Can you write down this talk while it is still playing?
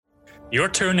You're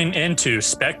tuning into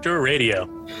Spectre Radio,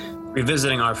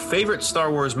 revisiting our favorite Star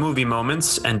Wars movie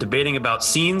moments and debating about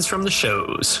scenes from the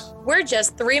shows. We're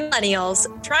just three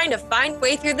millennials trying to find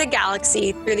way through the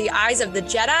galaxy through the eyes of the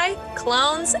Jedi,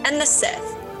 clones, and the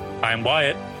Sith. I'm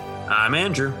Wyatt. I'm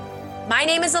Andrew. My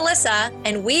name is Alyssa,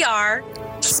 and we are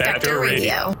Spectre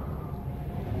Radio.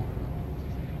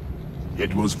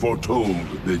 It was foretold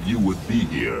that you would be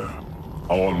here.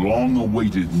 Our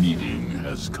long-awaited meeting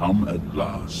has come at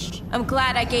last. I'm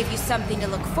glad I gave you something to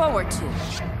look forward to.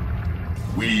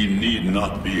 We need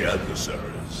not be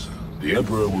adversaries. The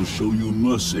Emperor will show you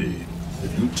mercy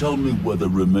if you tell me where the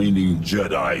remaining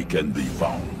Jedi can be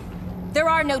found. There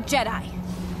are no Jedi.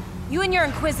 You and your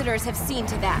Inquisitors have seen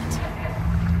to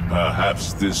that.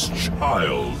 Perhaps this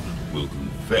child will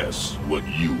confess what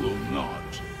you will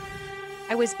not.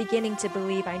 I was beginning to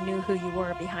believe I knew who you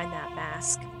were behind that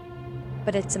mask.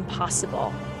 But it's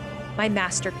impossible. My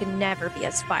master could never be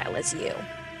as vile as you.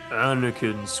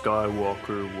 Anakin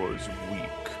Skywalker was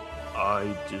weak.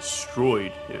 I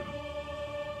destroyed him.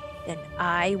 Then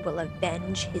I will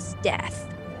avenge his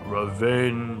death.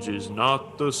 Revenge is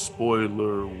not the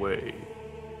spoiler way.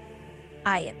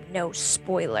 I am no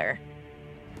spoiler.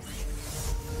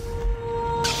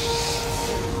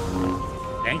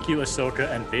 Thank you, Ahsoka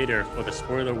and Vader, for the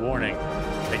spoiler warning.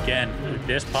 Again,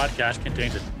 this podcast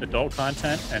contains adult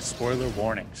content and spoiler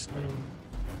warnings.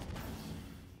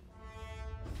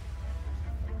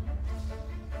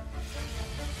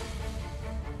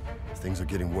 Things are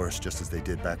getting worse just as they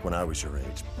did back when I was your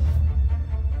age.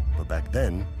 But back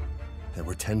then, there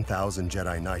were 10,000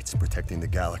 Jedi Knights protecting the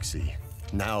galaxy.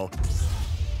 Now,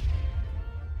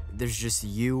 there's just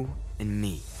you and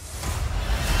me.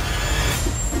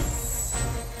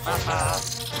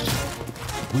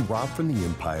 We rob from the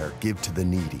Empire, give to the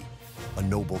needy. A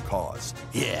noble cause.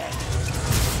 Yeah.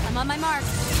 I'm on my mark.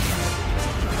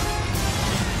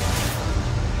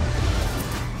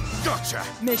 Gotcha!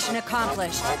 Mission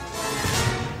accomplished.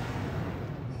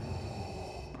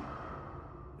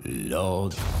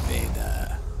 Lord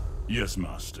Vader. Yes,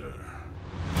 Master.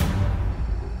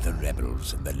 The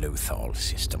rebels in the Lothal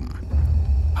system.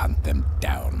 Hunt them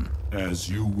down. As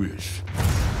you wish.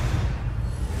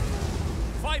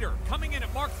 Fighter coming in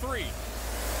at Mark 3.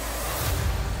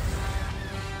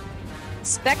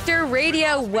 Spectre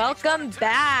Radio, welcome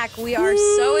back. We are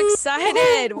so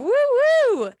excited. Woo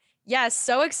woo! Yes,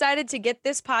 so excited to get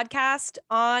this podcast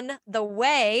on the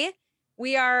way.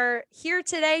 We are here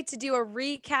today to do a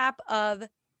recap of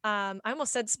I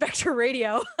almost said Spectre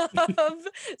Radio of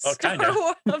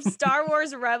Star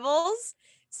Wars Rebels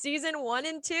season 1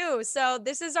 and 2. So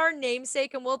this is our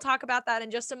namesake, and we'll talk about that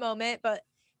in just a moment. But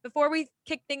before we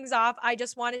kick things off, I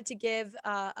just wanted to give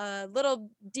a little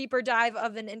deeper dive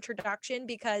of an introduction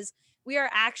because we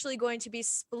are actually going to be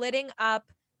splitting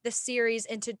up the series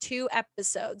into 2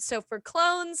 episodes. So for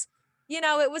Clones, you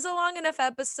know, it was a long enough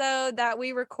episode that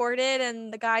we recorded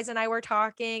and the guys and I were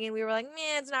talking and we were like,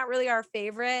 man, it's not really our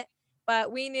favorite.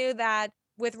 But we knew that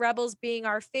with Rebels being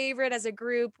our favorite as a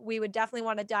group, we would definitely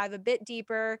want to dive a bit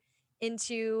deeper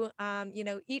into,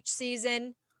 each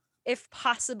season, if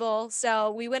possible.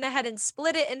 So we went ahead and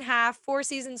split it in half, 4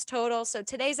 seasons total. So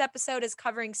today's episode is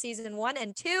covering season 1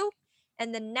 and 2,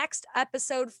 and the next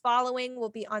episode following will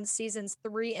be on seasons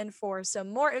 3 and 4. So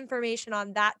more information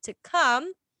on that to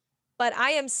come. But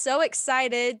I am so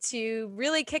excited to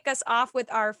really kick us off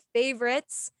with our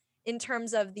favorites in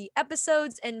terms of the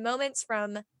episodes and moments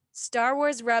from Star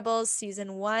Wars Rebels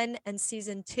season 1 and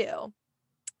season 2.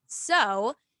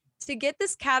 So to get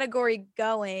this category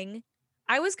going,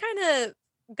 I was kind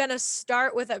of going to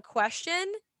start with a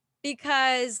question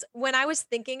because when I was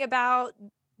thinking about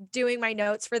doing my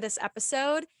notes for this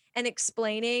episode and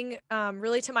explaining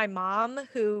really to my mom,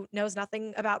 who knows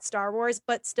nothing about Star Wars,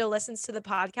 but still listens to the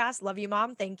podcast. Love you,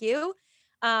 Mom. Thank you.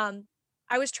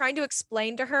 I was trying to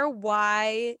explain to her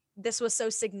why this was so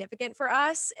significant for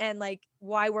us and like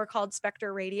why we're called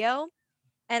Spectre Radio.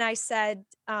 And I said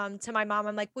to my mom,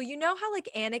 I'm like, well, you know how like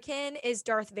Anakin is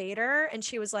Darth Vader? And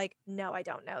she was like, no, I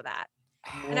don't know that.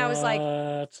 And I was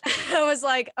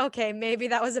like, okay, maybe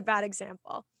that was a bad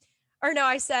example. Or no,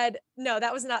 I said, no,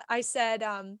 that was not. I said,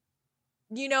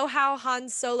 you know how Han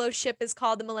Solo's ship is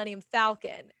called the Millennium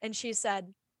Falcon? And she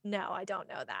said, no, I don't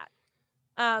know that.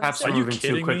 Are you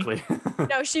kidding too quickly?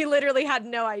 No, she literally had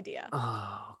no idea.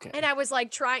 Oh, okay. And I was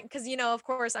like trying, because, you know, of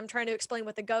course, I'm trying to explain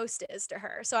what the ghost is to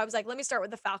her. So I was like, let me start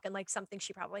with the Falcon, like something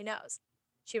she probably knows.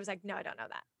 She was like, no, I don't know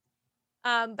that.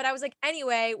 But I was like,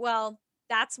 anyway, well,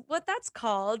 that's what that's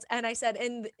called. And I said,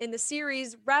 in the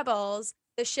series Rebels,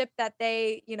 the ship that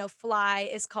they, fly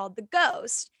is called the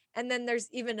Ghost. And then there's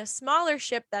even a smaller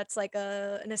ship that's like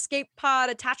an escape pod,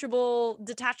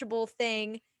 detachable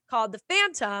thing called the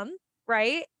Phantom,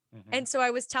 right? And so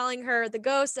I was telling her the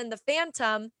Ghost and the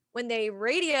Phantom, when they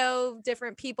radio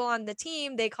different people on the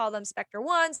team, they call them Spectre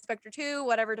 1, Spectre 2,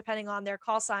 whatever, depending on their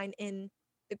call sign in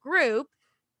the group.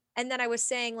 And then I was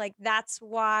saying, like, that's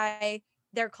why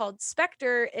they're called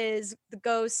Spectre, is the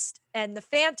Ghost and the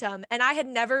Phantom. And I had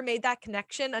never made that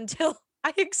connection until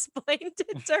I explained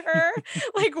it to her,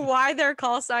 like why their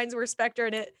call signs were Spectre,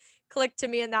 and it clicked to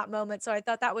me in that moment. So I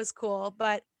thought that was cool.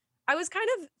 But I was kind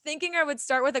of thinking I would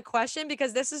start with a question,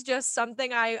 because this is just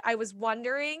something I was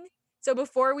wondering. So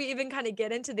before we even kind of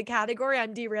get into the category,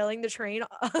 I'm derailing the train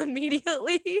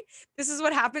immediately. This is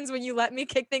what happens when you let me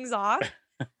kick things off.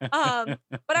 But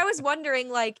I was wondering,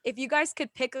 like, if you guys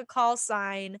could pick a call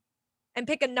sign and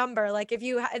pick a number, like if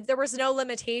there was no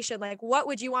limitation, like what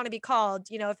would you want to be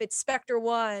called? You know, if it's Spectre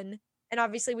 1, and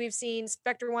obviously we've seen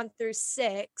Spectre 1 through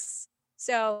 6.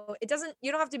 So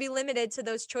you don't have to be limited to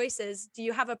those choices. Do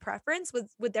you have a preference?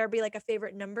 Would there be like a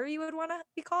favorite number you would want to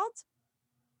be called?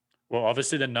 Well,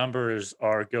 obviously the numbers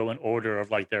go in order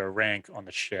of like their rank on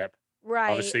the ship. Right.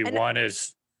 Obviously, And one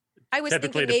is I was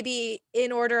thinking maybe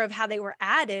in order of how they were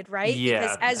added, right?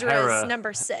 Yeah, Because Ezra's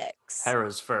number 6.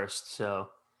 Hera's first, so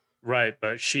right,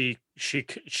 but she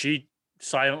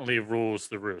silently rules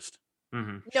the roost.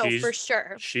 No, for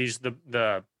sure. She's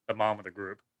the mom of the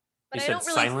group. But you I said don't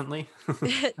really silently?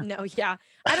 No, yeah.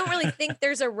 I don't really think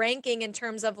there's a ranking in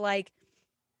terms of like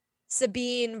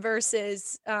Sabine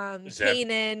versus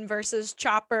Kanan versus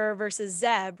Chopper versus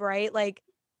Zeb, right? Like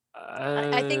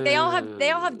I think they all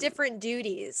have different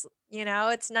duties, you know?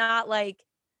 It's not like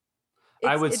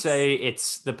I would say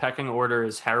it's the pecking order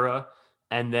is Hera,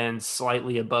 and then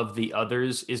slightly above the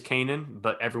others is Kanan,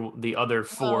 but the other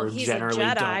four he's generally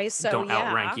a Jedi, don't yeah.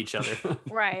 outrank each other.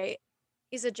 Right.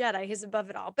 He's a Jedi. He's above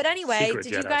it all. But anyway, Secret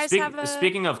did you Jedi. guys have a...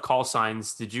 Speaking of call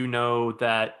signs, did you know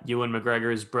that Ewan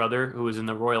McGregor's brother, who was in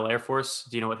the Royal Air Force,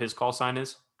 do you know what his call sign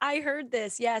is? I heard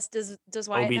this. Yes. Does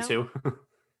Wyatt know?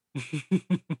 OB2.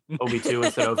 OB2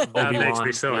 instead of Obi-Wan. That makes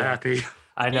me so happy.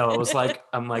 I know. It was like,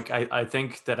 I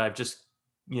think that I've just,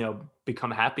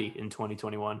 become happy in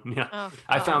 2021.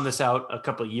 I found this out a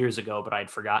couple of years ago, but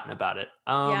I'd forgotten about it.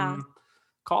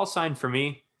 Call sign for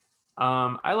me.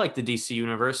 I like the DC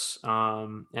universe,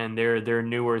 and their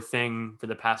newer thing for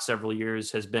the past several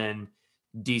years has been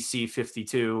DC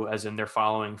 52, as in they're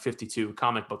following 52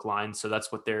 comic book lines. So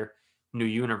that's what their new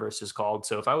universe is called.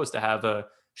 So if I was to have a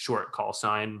short call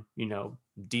sign,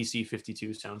 DC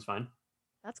 52 sounds fine.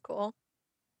 That's cool.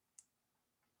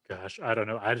 Gosh, I don't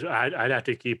know. I'd have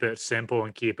to keep it simple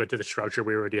and keep it to the structure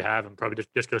we already have, and probably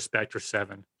just go Spectre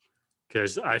 7,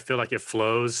 because I feel like it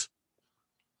flows.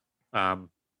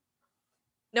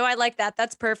 No, I like that.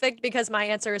 That's perfect, because my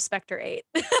answer is Spectre 8.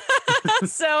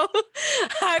 So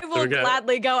I will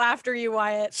gladly go after you,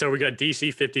 Wyatt. So we got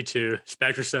DC 52,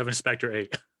 Spectre 7, Spectre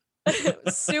 8.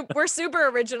 We're super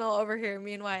original over here,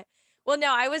 me and Wyatt. Well,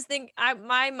 no, I was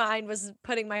my mind was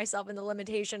putting myself in the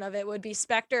limitation of it would be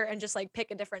Spectre and just like pick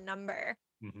a different number.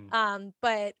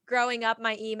 But growing up,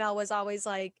 my email was always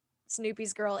like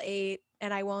Snoopy's Girl 8,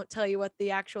 and I won't tell you what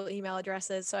the actual email address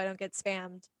is so I don't get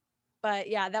spammed. But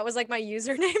yeah, that was like my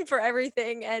username for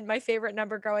everything and my favorite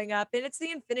number growing up. And it's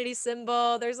the infinity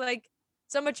symbol. There's like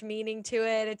so much meaning to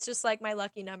it. It's just like my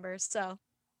lucky number. So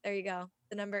there you go.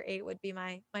 The number 8 would be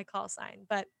my call sign.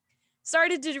 But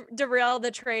sorry to derail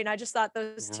the train. I just thought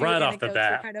those two anecdotes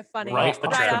were kind of funny. Right off the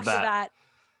bat.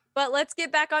 But let's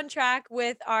get back on track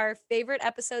with our favorite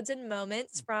episodes and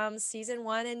moments from season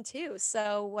 1 and 2.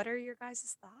 So what are your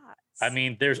guys' thoughts? I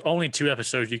mean, there's only 2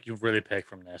 episodes you can really pick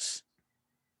from this.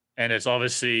 And it's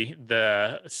obviously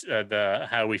the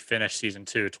how we finished season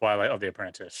 2, Twilight of the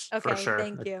Apprentice. Okay, for sure.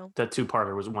 Thank you. That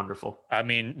 2-parter was wonderful. I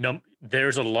mean,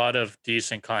 there's a lot of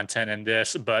decent content in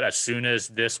this, but as soon as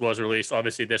this was released,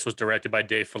 obviously this was directed by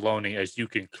Dave Filoni, as you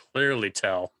can clearly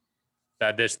tell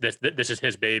that this is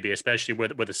his baby, especially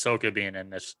with Ahsoka being in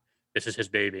this. This is his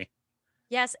baby.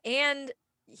 Yes, and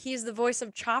he's the voice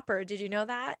of Chopper. Did you know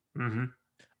that? Mm-hmm.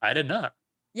 I did not.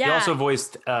 Yeah. He also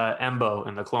voiced Embo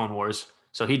in the Clone Wars.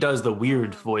 So he does the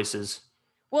weird voices.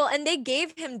 Well, and they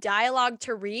gave him dialogue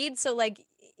to read. So like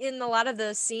in a lot of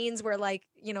the scenes where like,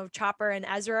 Chopper and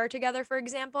Ezra are together, for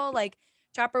example, like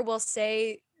Chopper will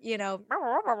say, in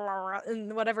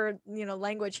whatever,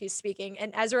 language he's speaking,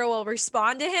 and Ezra will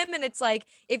respond to him. And it's like,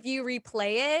 if you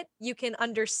replay it, you can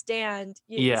understand.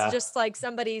 It's just like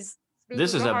somebody's.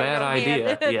 This is a bad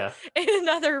idea. Yeah. In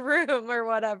another room or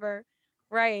whatever.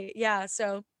 Right. Yeah.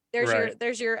 So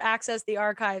There's your access the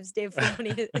archives. Dave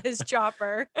Filoni is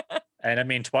Chopper. And I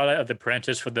mean, Twilight of the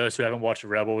Apprentice, for those who haven't watched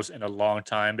Rebels in a long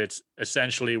time, it's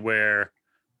essentially where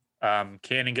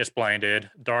Kanan gets blinded,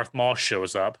 Darth Maul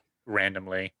shows up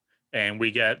randomly, and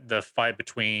we get the fight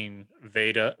between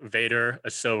Vader,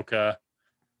 Ahsoka,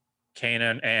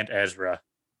 Kanan, and Ezra.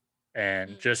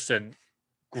 And just a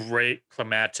great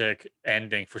climatic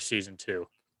ending for season 2,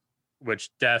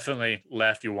 which definitely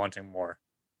left you wanting more.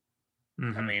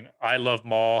 Mm-hmm. I mean, I love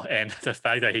Maul, and the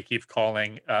fact that he keeps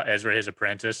calling Ezra his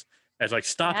apprentice. It's like,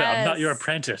 stop it, I'm not your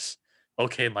apprentice.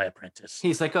 Okay, my apprentice.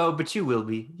 He's like, oh, but you will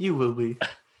be. You will be.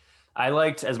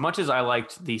 As much as I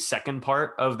liked the second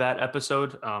part of that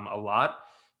episode a lot,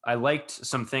 I liked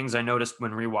some things I noticed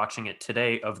when rewatching it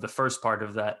today of the first part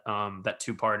of that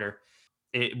two-parter.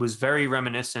 It was very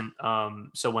reminiscent.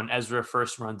 So when Ezra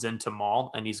first runs into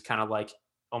Maul and he's kind of like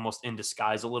almost in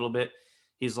disguise a little bit,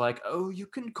 he's like, oh, you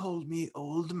can call me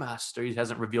Old Master. He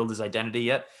hasn't revealed his identity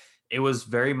yet. It was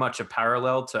very much a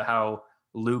parallel to how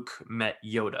Luke met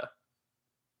Yoda.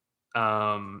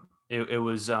 It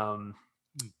was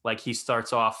like he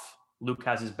starts off, Luke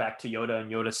has his back to Yoda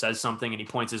and Yoda says something and he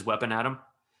points his weapon at him.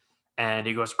 And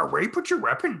he goes, away, put your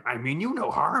weapon. I mean you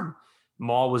no harm.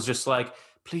 Maul was just like,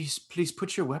 please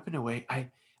put your weapon away.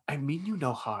 I mean you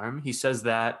no harm. He says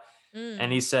that.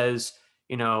 And he says,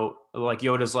 like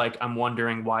Yoda's like, I'm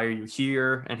wondering, why are you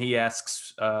here? And he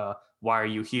asks, why are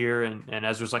you here? And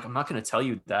Ezra's like, I'm not going to tell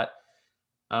you that.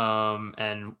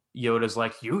 And Yoda's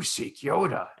like, you seek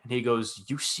Yoda. And he goes,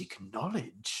 you seek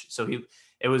knowledge. So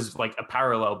it was like a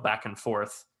parallel back and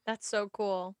forth. That's so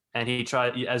cool. And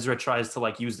Ezra tries to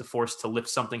like use the Force to lift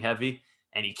something heavy,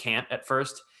 and he can't at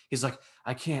first. He's like,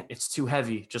 I can't, it's too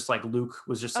heavy. Just like Luke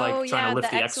was just like trying to lift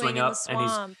the X-Wing up,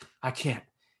 and I can't,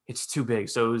 it's too big.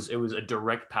 So it was a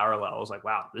direct parallel. I was like,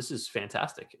 wow, this is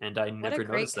fantastic. And I never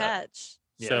noticed that. Catch.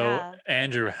 So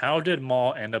Andrew, how did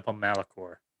Maul end up on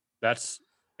Malachor? Is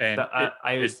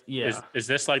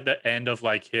this like the end of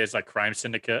like his like crime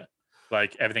syndicate?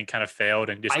 Like everything kind of failed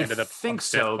and just ended up. I think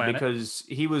so, because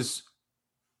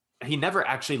he never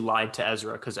actually lied to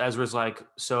Ezra, because Ezra's like,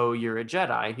 so you're a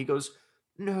Jedi? He goes,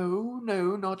 no,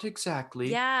 not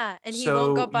exactly. Yeah, and he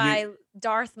won't go by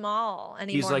Darth Maul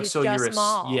anymore. He's like, so you're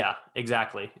Maul. Yeah,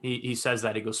 exactly. He says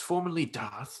that. He goes, formerly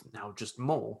Darth, now just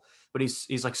Maul. But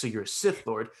he's like, so you're a Sith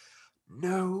Lord?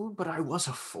 No, but I was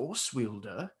a Force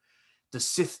wielder. The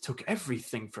Sith took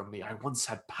everything from me. I once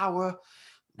had power.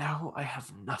 Now I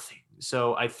have nothing.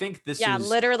 So I think this is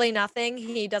literally nothing.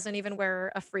 He doesn't even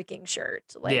wear a freaking shirt.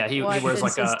 Like, he wears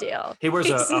like a deal? He wears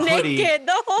He's a hoodie naked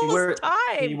the whole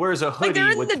time. He wears a hoodie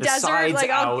like with the the desert, sides like,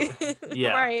 out.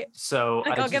 Yeah, right. So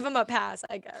I'll give him a pass,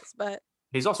 I guess. But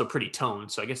he's also pretty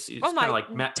toned, so I guess he's kind of like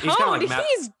he's kind of like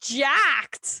he's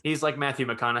jacked. He's like Matthew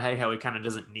McConaughey, how he kind of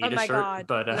doesn't need a shirt. God.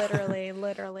 But literally.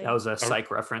 That was a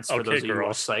Psych reference for those of you who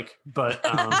watch Psych. But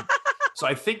so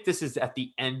I think this is at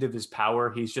the end of his power.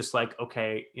 He's just like,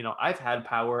 okay, I've had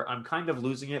power. I'm kind of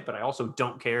losing it, but I also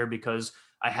don't care because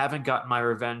I haven't gotten my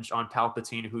revenge on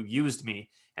Palpatine, who used me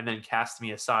and then cast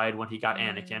me aside when he got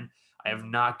Anakin. I have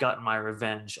not gotten my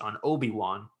revenge on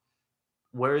Obi-Wan.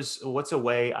 What's a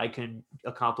way I can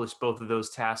accomplish both of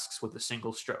those tasks with a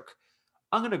single stroke?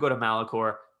 I'm going to go to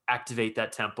Malachor, activate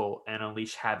that temple, and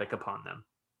unleash havoc upon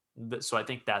them. So I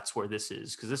think that's where this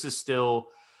is, because this is still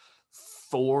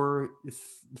 4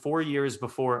 years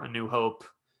before A New Hope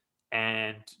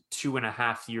and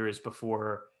 2.5 years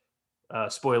before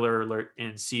spoiler alert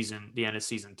in the end of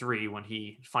season 3, when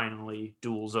he finally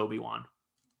duels Obi-Wan.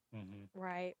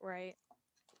 Right.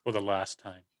 For the last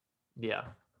time. Yeah.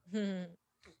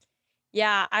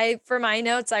 Yeah, for my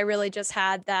notes, I really just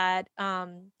had that.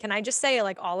 Can I just say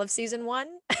like all of season 1?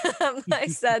 I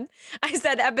said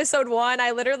episode 1.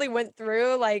 I literally went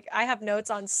through, like, I have notes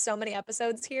on so many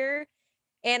episodes here.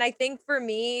 And I think for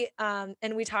me,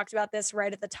 and we talked about this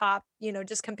right at the top,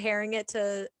 just comparing it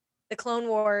to the Clone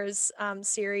Wars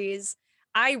series.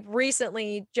 I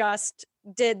recently just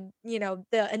did,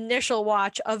 the initial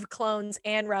watch of Clones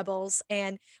and Rebels.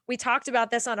 And we talked about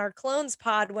this on our Clones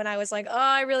pod when I was like, oh,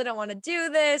 I really don't want to do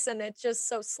this. And it's just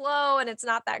so slow and it's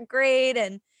not that great.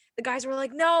 And the guys were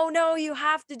like, no, you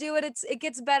have to do it. It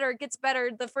gets better. It gets better.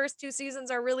 The first 2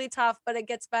 seasons are really tough, but it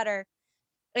gets better.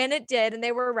 And it did. And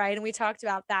they were right. And we talked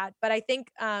about that. But I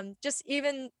think just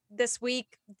even this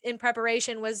week in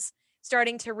preparation was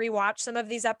starting to rewatch some of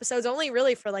these episodes, only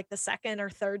really for like the second or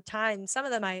third time. Some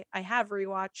of them I have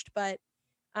rewatched, but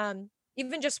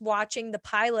even just watching the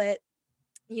pilot,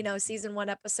 season 1,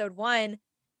 episode 1,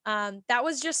 that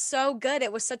was just so good.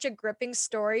 It was such a gripping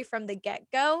story from the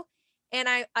get-go. And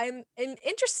I'm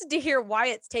interested to hear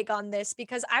Wyatt's take on this,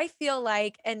 because I feel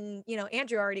like, and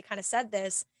Andrew already kind of said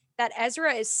this, that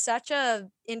Ezra is such a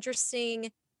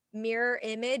interesting mirror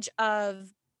image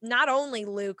of not only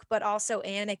Luke, but also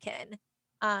Anakin.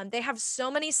 They have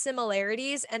so many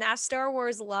similarities, and as Star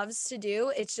Wars loves to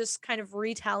do, it's just kind of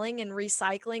retelling and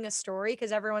recycling a story,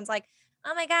 because everyone's like,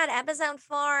 oh my God, episode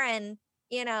 4 and,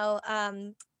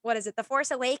 what is it? The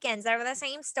Force Awakens. They're the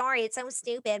same story. It's so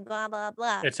stupid, blah, blah,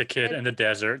 blah. It's a kid in the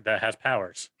desert that has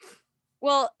powers.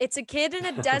 Well, it's a kid in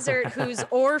a desert who's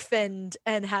orphaned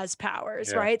and has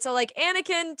powers, right? So like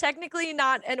Anakin, technically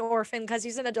not an orphan because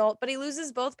he's an adult, but he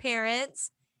loses both parents.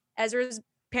 Ezra's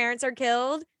parents are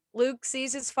killed. Luke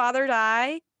sees his father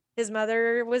die. His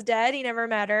mother was dead. He never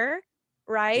met her,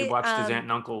 right? He watched his aunt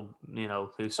and uncle,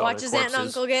 who saw watched their his aunt and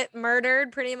corpses. uncle get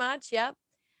murdered, pretty much. Yep.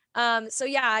 So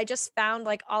yeah, I just found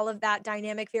like all of that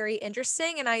dynamic very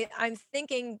interesting, and I'm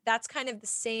thinking that's kind of the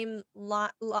same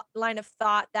line of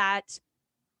thought that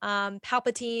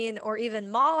Palpatine or even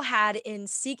Maul had in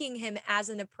seeking him as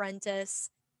an apprentice.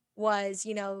 Was,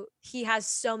 he has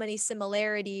so many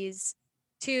similarities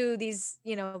to these,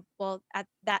 well, at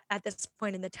this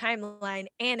point in the timeline,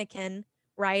 Anakin,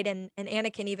 right? And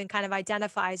Anakin even kind of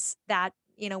identifies that,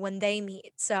 when they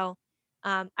meet. So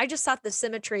I just thought the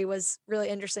symmetry was really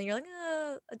interesting. You're like,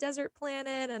 oh, a desert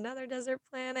planet, another desert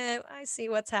planet. I see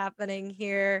what's happening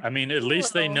here. I mean, at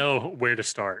least they know where to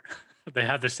start. They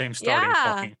have the same starting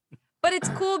point. But it's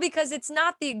cool because it's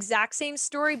not the exact same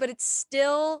story, but it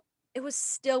was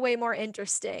still way more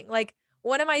interesting. Like,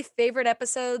 one of my favorite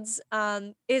episodes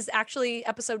is actually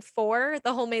episode 4,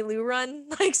 the whole Mei-Lu run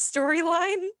like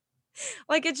storyline.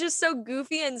 Like, it's just so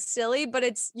goofy and silly, but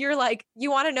you're like, you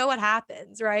want to know what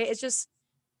happens, right? It's just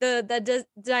the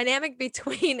dynamic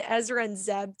between Ezra and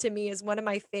Zeb to me is one of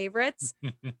my favorites.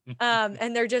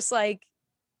 And they're just like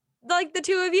the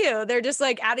two of you, they're just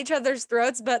like at each other's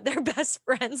throats, but they're best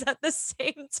friends at the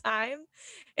same time.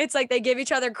 It's like they give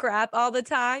each other crap all the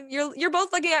time. You're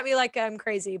both looking at me like I'm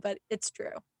crazy, but it's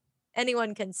true.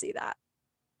 Anyone can see that.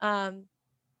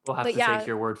 We'll have to take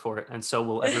your word for it, and so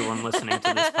will everyone listening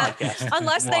to this podcast.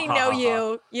 Unless they know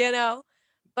you.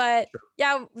 But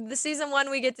yeah, the season 1,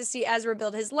 we get to see Ezra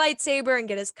build his lightsaber and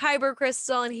get his Kyber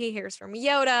crystal, and he hears from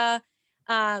Yoda.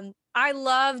 I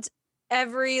loved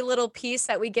every little piece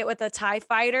that we get with a TIE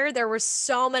fighter. There were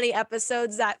so many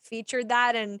episodes that featured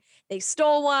that, and they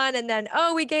stole one, and then,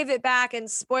 we gave it back, and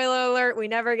spoiler alert, we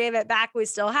never gave it back. We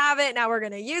still have it. Now we're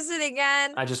going to use it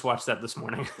again. I just watched that this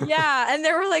morning. Yeah. And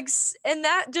there were and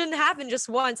that didn't happen just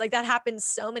once. Like, that happened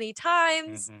so many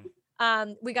times.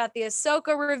 Mm-hmm. We got the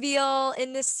Ahsoka reveal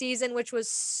in this season, which was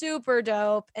super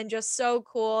dope and just so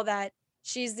cool that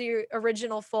she's the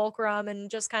original Fulcrum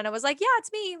and just kind of was like, yeah,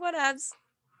 it's me, whatevs.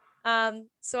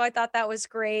 So I thought that was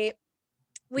great.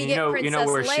 We get Princess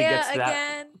where Leia she gets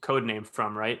again. That code name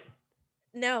from, right?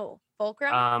 No,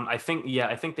 Fulcrum. I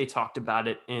think they talked about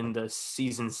it in the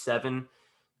season 7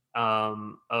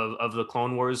 of the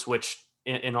Clone Wars, which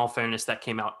in all fairness, that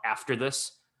came out after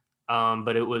this.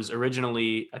 But it was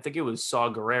originally, I think it was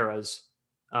Saw Gerrera's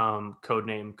code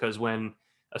name, because when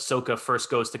Ahsoka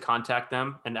first goes to contact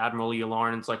them and Admiral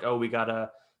Yularen's like, oh, we got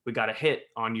a hit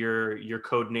on your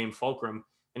code name Fulcrum.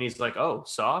 And he's like, oh,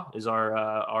 Saw, is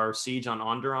our siege on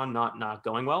Onderon not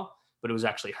going well? But it was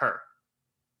actually her.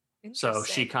 So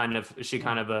she kind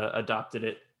of adopted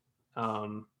it.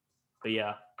 But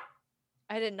yeah.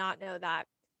 I did not know that.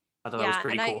 I thought that was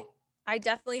pretty cool. I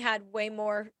definitely had way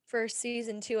more for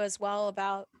season 2 as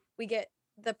well. We get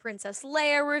the Princess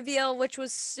Leia reveal, which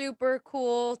was super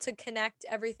cool to connect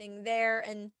everything there,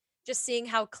 and just seeing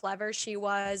how clever she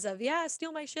was of,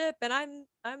 steal my ship and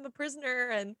I'm a prisoner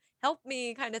and help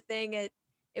me kind of thing.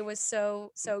 It was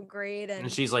so great. And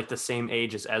she's like the same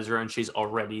age as Ezra, and she's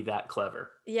already that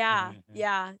clever. Yeah. Mm-hmm.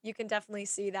 Yeah. You can definitely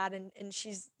see that. And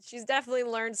she's definitely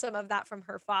learned some of that from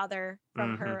her father,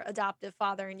 from mm-hmm. her adoptive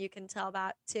father. And you can tell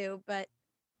that too. But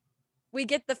we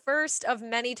get the first of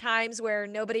many times where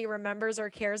nobody remembers or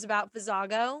cares about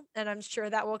Vizago. And I'm sure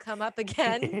that will come up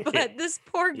again. But this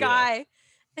poor guy,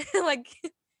 like,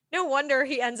 no wonder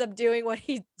he ends up doing what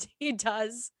he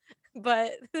does.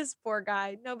 But this poor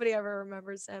guy, nobody ever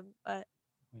remembers him. But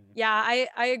yeah,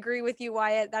 I agree with you,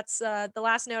 Wyatt. That's the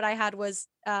last note I had was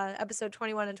episode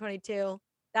 21 and 22.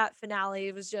 That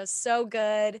finale was just so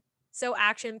good, so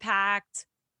action packed.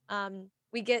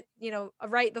 We get,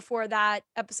 right before that,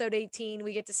 episode 18,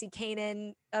 we get to see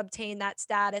Kanan obtain that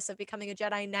status of becoming a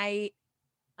Jedi Knight.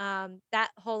 That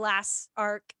whole last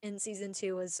arc in season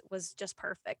 2 was just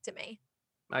perfect to me.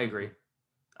 I agree.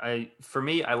 For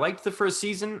me, I liked the first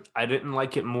season. I didn't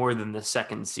like it more than the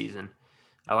second season.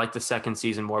 I like the second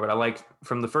season more, but I like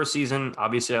from the first season.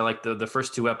 Obviously, I like the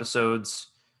first 2 episodes,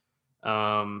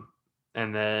 and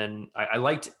then I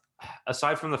liked,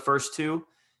 aside from the first 2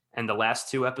 and the last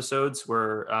 2 episodes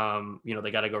where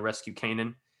they got to go rescue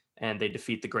Kanan and they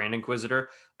defeat the Grand Inquisitor.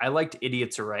 I liked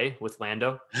Idiot's Array with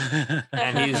Lando,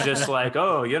 and he's just like,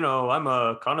 oh, I'm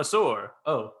a connoisseur.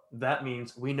 Oh, that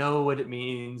means we know what it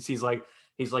means. He's like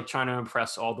trying to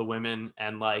impress all the women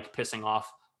and like pissing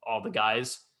off all the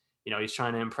guys. He's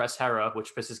trying to impress Hera,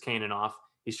 which pisses Kanan off.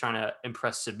 He's trying to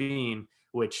impress Sabine,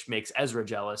 which makes Ezra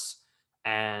jealous.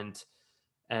 And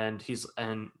Ezra's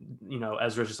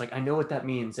just like, I know what that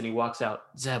means. And he walks out,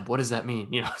 Zeb, what does that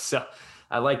mean? So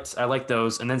I liked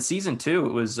those. And then season 2,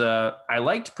 it was, I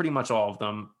liked pretty much all of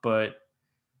them, but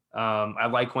I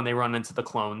like when they run into the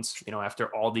clones,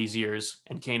 after all these years,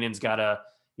 and Kanan's got to,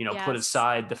 put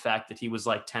aside the fact that he was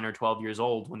like 10 or 12 years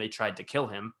old when they tried to kill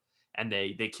him, and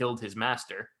they killed his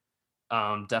master.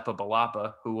 Depa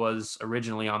Billaba, who was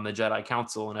originally on the Jedi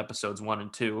Council in episodes 1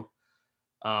 and 2.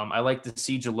 I like the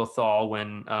Siege of Lothal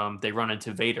when they run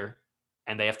into Vader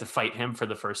and they have to fight him for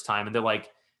the first time. And they're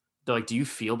like, do you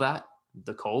feel that?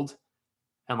 The cold?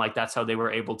 And like, that's how they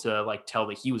were able to like tell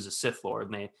that he was a Sith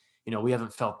Lord. And they, we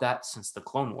haven't felt that since the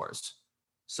Clone Wars.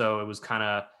 So it was kind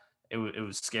of, it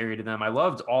was scary to them. I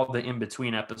loved all the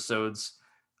in-between episodes.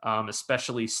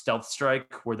 Especially Stealth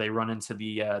Strike, where they run into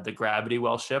the gravity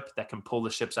well ship that can pull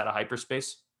the ships out of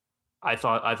hyperspace. I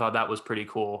thought that was pretty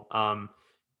cool.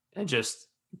 And just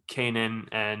Kanan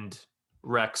and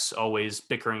Rex always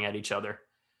bickering at each other.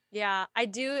 Yeah, I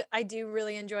do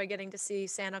really enjoy getting to see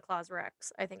Santa Claus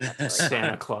Rex. I think that's really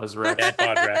Santa Claus Rex.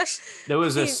 Rex. There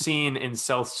was a scene in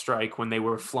Stealth Strike when they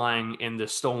were flying in the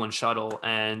stolen shuttle,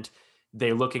 and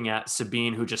they're looking at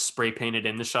Sabine, who just spray painted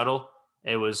in the shuttle.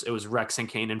 It was Rex and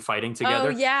Kanan fighting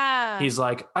together. Oh, yeah. He's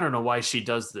like, I don't know why she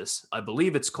does this. I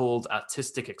believe it's called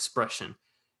artistic expression.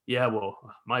 Yeah, well,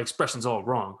 my expression's all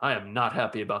wrong. I am not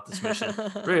happy about this mission.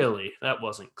 Really? That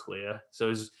wasn't clear.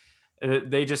 So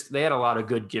they had a lot of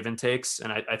good give and takes.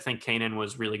 And I think Kanan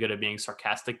was really good at being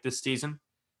sarcastic this season.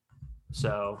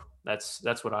 So that's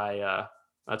what I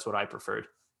preferred.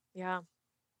 Yeah.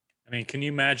 I mean, can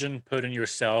you imagine putting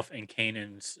yourself in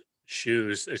Kanan's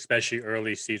shoes, especially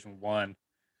early season 1,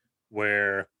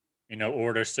 where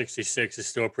Order 66 is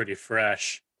still pretty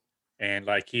fresh, and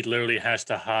like he literally has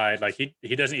to hide, like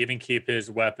he doesn't even keep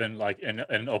his weapon like in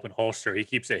an open holster. He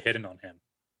keeps it hidden on him.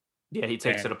 Yeah, he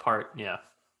takes it apart. Yeah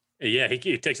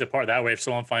he takes it apart. That way, if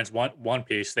someone finds one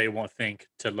piece, they won't think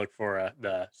to look for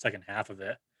the second half of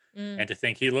it. And to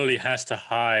think he literally has to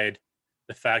hide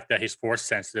the fact that he's force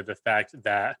sensitive, the fact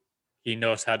that he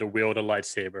knows how to wield a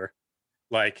lightsaber.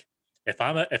 Like, if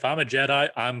I'm a Jedi,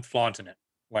 I'm flaunting it.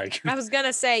 Like, I was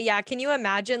gonna say, yeah. Can you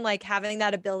imagine like having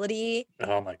that ability?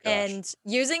 Oh my gosh! And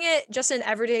using it just in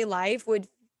everyday life would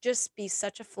just be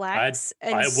such a flex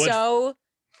so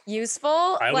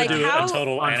useful. I would do a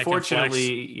total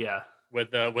unfortunately, flex yeah. With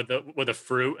the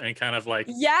fruit and kind of like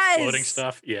floating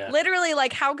stuff. Yeah. Literally,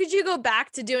 like, how could you go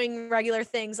back to doing regular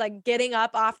things like getting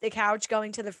up off the couch,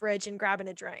 going to the fridge and grabbing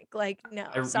a drink? Like, no.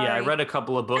 Sorry. Yeah, I read a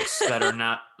couple of books that are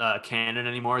not canon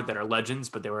anymore, that are legends,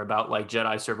 but they were about like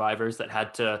Jedi survivors that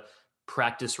had to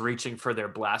practice reaching for their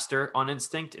blaster on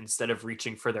instinct instead of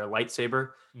reaching for their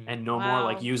lightsaber, and no more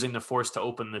like using the Force to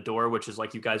open the door, which is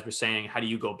like you guys were saying, how do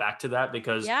you go back to that?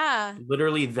 Because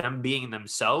literally them being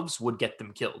themselves would get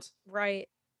them killed. Right.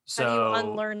 So how do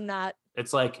you unlearn that?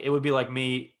 It's like, it would be like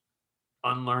me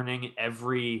unlearning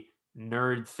every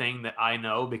nerd thing that I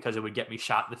know because it would get me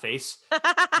shot in the face.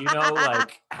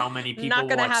 Like how many people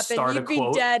will like start a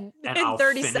quote dead and in I'll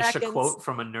 30 finish seconds. a quote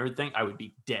from a nerd thing, I would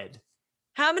be dead.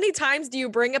 How many times do you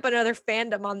bring up another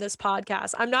fandom on this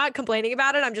podcast? I'm not complaining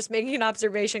about it. I'm just making an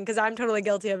observation because I'm totally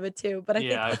guilty of it too. But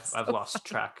I've lost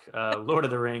track. Lord of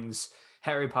the Rings,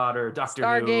 Harry Potter, Doctor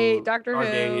Stargate, Who, Doctor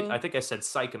Who. I think I said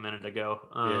Psych a minute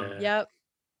ago. Yep.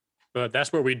 But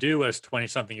that's what we do as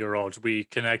 20-something-year-olds. We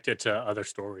connect it to other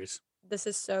stories. This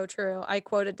is so true. I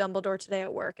quoted Dumbledore today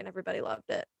at work, and everybody loved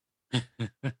it.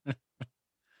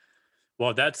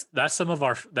 Well, that's some of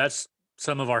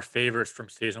our favorites from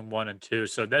season 1 and 2.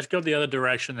 So let's go the other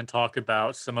direction and talk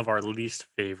about some of our least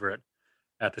favorite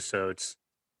episodes.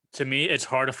 To me, it's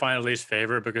hard to find a least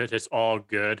favorite because it's all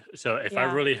good. So if I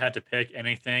really had to pick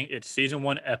anything, it's season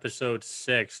 1, episode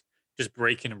 6, just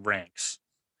Breaking Ranks.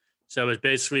 So it's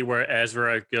basically where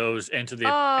Ezra goes into the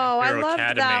Imperial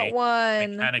Academy. That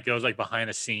one. And kind of goes like behind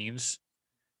the scenes.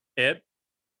 It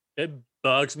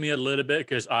bugs me a little bit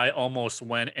because I almost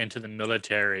went into the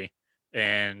military,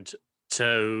 and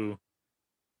so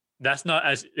it's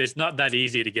not that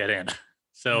easy to get in.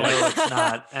 So no, it's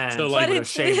not. And so, he like, would have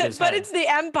shaved his but head. it's the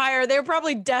Empire. They're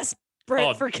probably desperate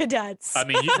for cadets. I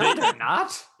mean, No, they're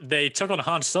not. they took on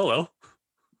Han Solo.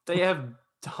 They have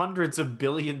hundreds of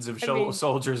billions of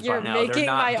soldiers by You're now. They're making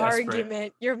not my desperate.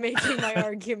 argument. You're making my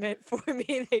argument for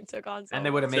me. They took on Solo. And they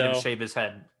would have made him shave his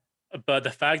head. But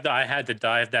the fact that I had to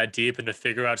dive that deep and to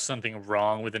figure out something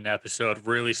wrong with an episode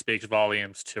really speaks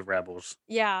volumes to Rebels.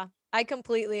 Yeah, I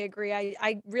completely agree.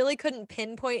 I really couldn't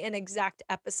pinpoint an exact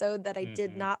episode that I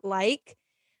did not like.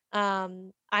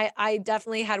 I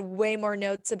definitely had way more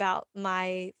notes about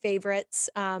my favorites.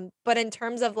 But in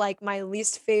terms of like my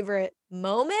least favorite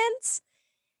moments,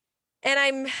 and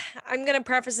I'm gonna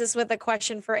preface this with a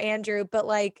question for Andrew, but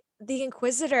like the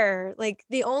Inquisitor, like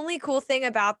the only cool thing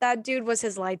about that dude was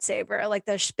his lightsaber, like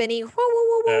the spinny woo woo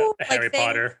woo woo, like Harry thing.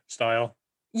 Potter style.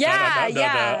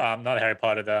 Yeah, not Harry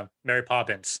Potter, the Mary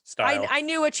Poppins style. I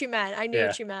knew what you meant. I knew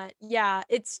what you meant. Yeah,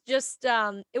 it's just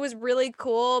it was really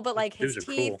cool, but like his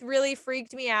teeth really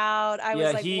freaked me out. I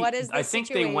was like, what is this I think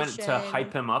situation? they went to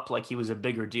hype him up like he was a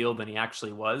bigger deal than he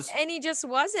actually was. And he just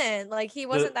wasn't. Like he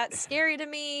wasn't that scary to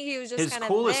me. He was just his kind of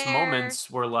coolest there. moments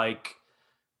were like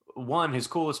his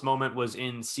coolest moment was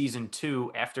in season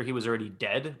 2 after he was already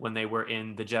dead when they were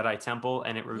in the Jedi Temple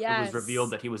and it was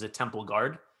revealed that he was a temple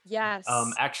guard. Yes.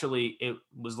 Actually, it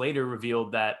was later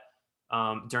revealed that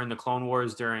during the Clone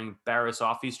Wars, during Barriss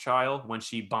Offee's trial, when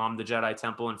she bombed the Jedi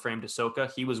Temple and framed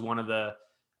Ahsoka, he was one of the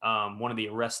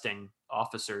arresting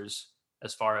officers.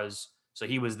 So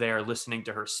he was there listening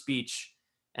to her speech,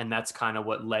 and that's kind of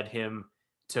what led him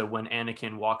to when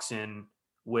Anakin walks in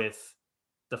with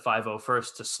the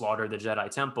 501st to slaughter the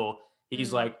Jedi Temple.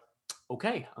 He's like,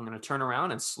 "Okay, I'm going to turn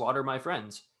around and slaughter my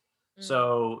friends."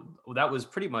 So that was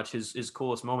pretty much his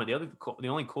coolest moment. The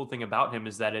only cool thing about him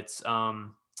is that it's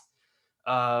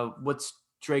what's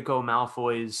Draco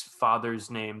Malfoy's father's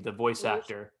name? The voice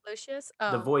actor, Lucius.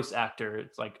 The voice actor.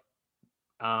 It's like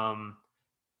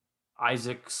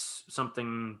Isaacs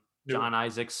something. John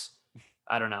Isaacs.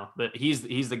 I don't know, but he's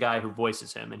the guy who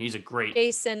voices him, and he's a great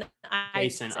Jason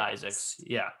Isaacs.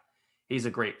 Yeah, he's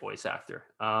a great voice actor.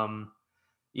 I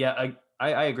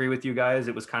agree with you guys.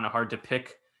 It was kind of hard to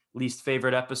pick least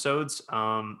favorite episodes.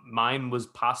 Mine was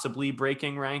possibly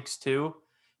Breaking Ranks too,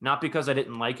 not because I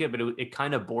didn't like it, but it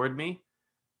kind of bored me.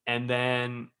 And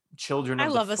then Children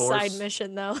of the Force. I love a side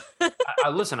mission though.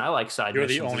 Listen, I like side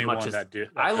missions. You're the only one that do.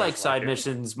 I like side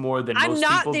missions more than most people do.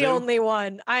 I'm not the only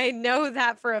one. I know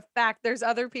that for a fact. There's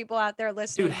other people out there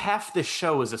listening. Dude, half the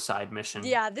show is a side mission.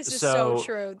 Yeah, this is so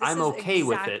true. This I'm okay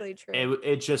with it. True.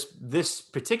 It just this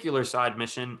particular side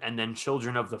mission and then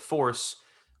Children of the Force,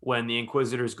 when the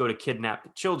Inquisitors go to kidnap the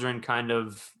children, kind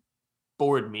of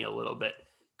bored me a little bit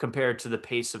compared to the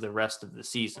pace of the rest of the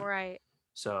season. Right.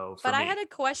 So, but I had a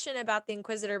question about the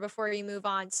Inquisitor before you move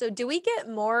on. So do we get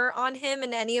more on him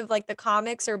in any of like the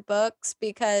comics or books?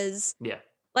 Because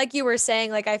like you were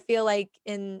saying, like I feel like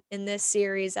in this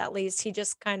series at least, he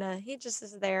just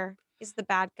is there. He's the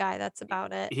bad guy. That's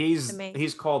about it.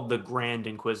 He's called the Grand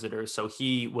Inquisitor. So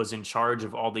he was in charge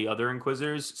of all the other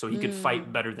Inquisitors. So he could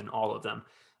fight better than all of them.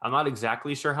 I'm not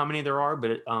exactly sure how many there are,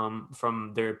 but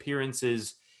from their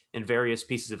appearances in various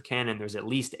pieces of canon, there's at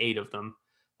least 8 of them.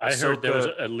 I heard there was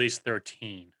at least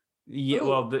 13. Yeah,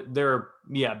 well,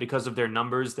 because of their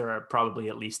numbers, there are probably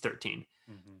at least 13.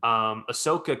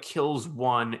 Ahsoka kills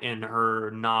one in her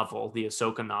novel, the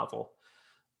Ahsoka novel.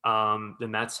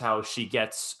 Then that's how she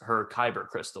gets her Kyber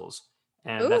crystals,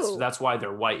 and that's why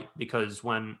they're white, because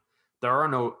when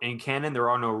in canon there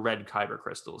are no red Kyber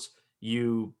crystals.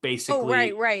 You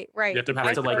basically right. You have to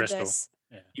break the crystal.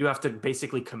 You have to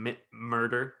basically commit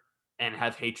murder and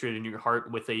have hatred in your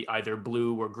heart with a either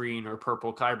blue or green or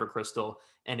purple Kyber crystal,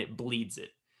 and it bleeds it.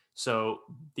 So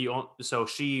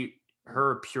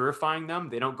her purifying them,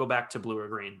 they don't go back to blue or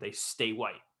green; they stay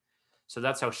white. So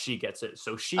that's how she gets it.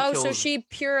 So she so she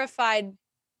purified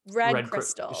red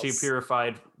crystals. She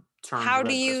purified turned how red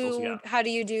do you crystals, yeah. How do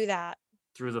you do that?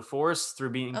 Through the Force, through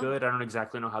being good. I don't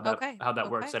exactly know how that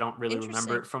works. I don't really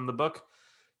remember it from the book.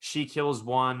 She kills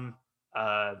one.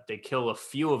 They kill a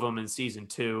few of them in season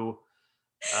 2.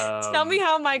 Tell me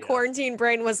how my quarantine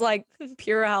brain was like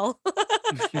pure hell.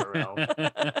 Pure hell.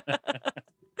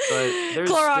 But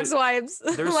Clorox wipes.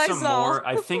 There's some more.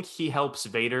 I think he helps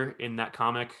Vader in that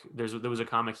comic. There was a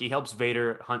comic. He helps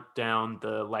Vader hunt down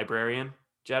the librarian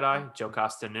Jedi,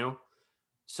 Jocasta Nu.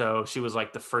 So she was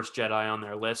like the first Jedi on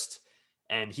their list,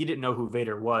 and he didn't know who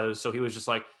Vader was. So he was just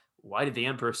like, "Why did the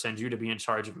Emperor send you to be in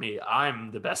charge of me?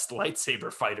 I'm the best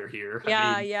lightsaber fighter here."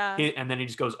 Yeah. And then he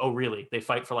just goes, "Oh, really?" They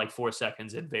fight for like 4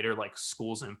 seconds, and Vader like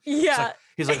schools him. Yeah.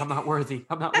 He's like, "I'm not worthy.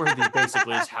 I'm not worthy."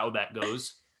 Basically, is how that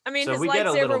goes. I mean, So his we get a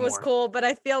lightsaber little was more. cool, but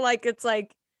I feel like it's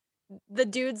like the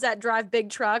dudes that drive big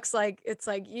trucks, like it's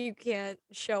like you can't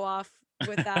show off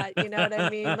with that. You know what I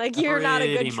mean? Like you're not a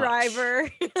good Pretty much. driver.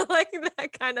 Like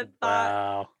that kind of thought.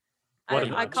 Wow.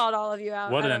 I called all of you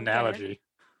out. What I an don't care. analogy.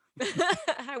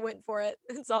 I went for it.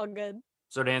 It's all good.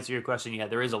 So to answer your question, yeah,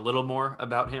 there is a little more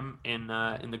about him in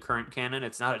the current canon.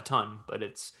 It's not a ton, but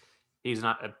he's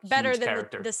not a Better huge than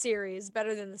character. the series.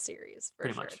 Better than the series for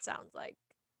Pretty sure. much. It sounds like.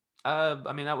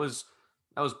 I mean, that was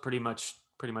pretty much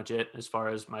it as far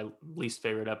as my least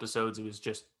favorite episodes. It was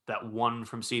just that one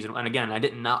from season. And again, I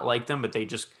did not like them, but they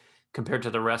just compared to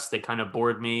the rest, they kind of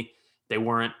bored me. They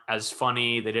weren't as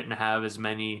funny. They didn't have as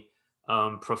many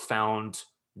profound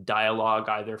dialogue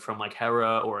either from like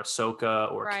Hera or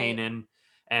Ahsoka or Right. Kanan.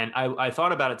 And I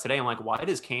thought about it today. I'm like, why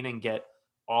does Kanan get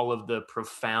all of the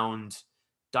profound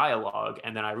dialogue?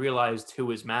 And then I realized who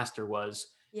his master was.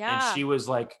 Yeah. And she was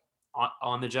like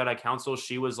on the Jedi Council,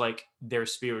 she was like their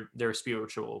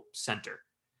spiritual center.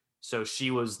 So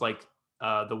she was like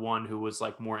the one who was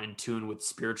like more in tune with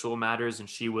spiritual matters, and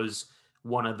she was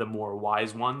one of the more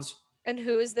wise ones. And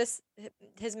who is this?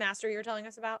 His master you're telling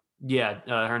us about? Yeah,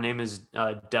 her name is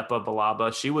Depa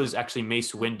Billaba. She was actually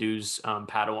Mace Windu's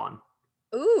Padawan.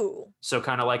 Ooh. So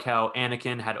kind of like how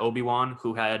Anakin had Obi-Wan,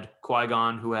 who had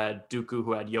Qui-Gon, who had Dooku,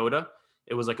 who had Yoda.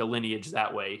 It was like a lineage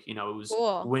that way. You know, it was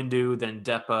Cool. Windu, then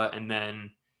Depa, and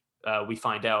then we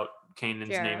find out Kanan's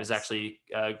name is Jarrus. actually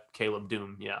Caleb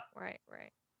Doom. Yeah. Right.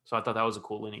 So I thought that was a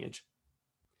cool lineage.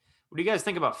 What do you guys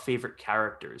think about favorite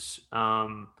characters?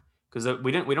 Because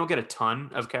we don't get a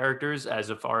ton of characters as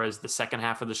far as the second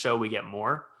half of the show. We get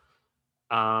more.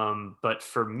 But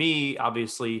for me,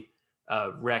 obviously,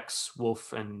 Rex,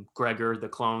 Wolf, and Gregor, the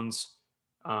clones.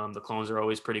 The clones are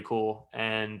always pretty cool,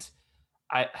 and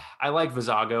I like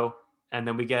Vizago. And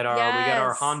then we get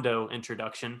our Hondo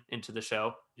introduction into the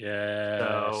show. Yeah.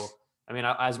 So I mean,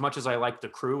 as much as I like the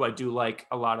crew, I do like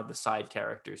a lot of the side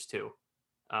characters too.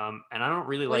 And I don't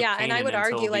really like Kanan and I would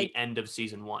until argue, the like- end of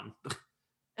season 1.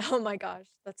 Oh my gosh,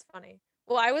 that's funny.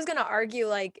 Well, I was gonna argue,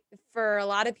 like, for a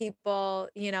lot of people,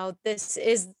 this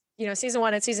is, season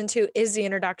 1 and season 2 is the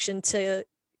introduction to,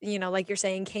 like you're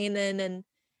saying, Kanan and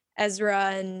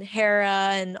Ezra and Hera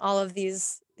and all of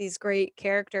these great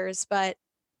characters. But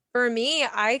for me,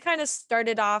 I kind of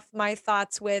started off my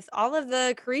thoughts with all of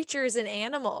the creatures and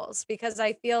animals, because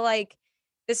I feel like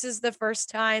this is the first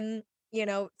time,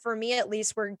 for me at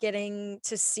least, we're getting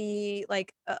to see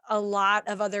like a lot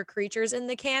of other creatures in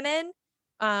the canon.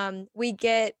 We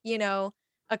get,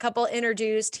 a couple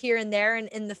introduced here and there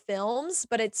in the films,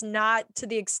 but it's not to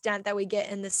the extent that we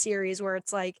get in the series, where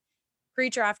it's like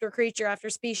creature after creature after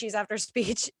species after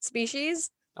species.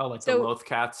 Oh, like So- the Loth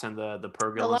Cats and the The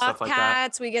Purrgil and stuff like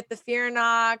that. Lothcats, we get the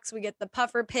Fearnox, we get the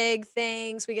puffer pig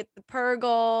things, we get the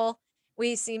Purrgil,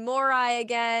 we see Morai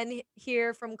again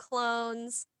here from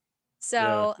clones.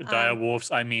 So the dire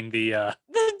wolves. I mean the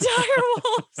the dire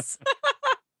wolves.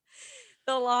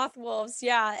 The Loth wolves,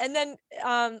 yeah. And then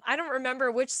I don't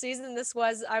remember which season this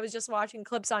was. I was just watching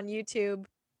clips on YouTube.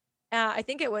 I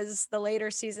think it was the later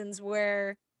seasons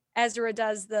where Ezra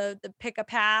does the pick a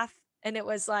path, and it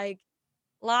was like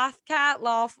Lothcat,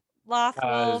 Loth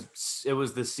wolf. It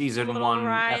was the season Little 1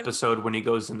 rhyme. episode when he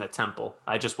goes in the temple.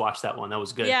 I just watched that one. That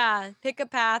was good. Yeah, pick a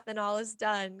path and all is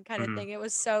done kind of Mhm. thing. It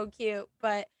was so cute.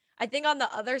 But I think on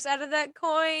the other side of that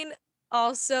coin,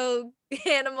 also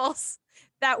animals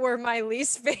that were my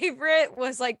least favorite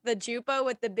was like the Jupa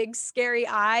with the big scary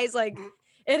eyes. Like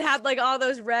it had like all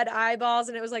those red eyeballs,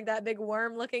 and it was like that big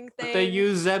worm looking thing. But they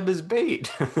use Zeb as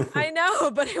bait. I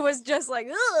know, but it was just like,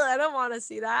 ugh, I don't want to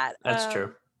see that. That's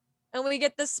true. And we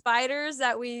get the spiders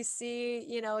that we see,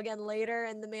 again later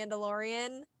in The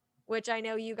Mandalorian, which I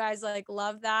know you guys like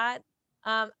love that.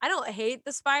 I don't hate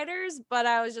the spiders, but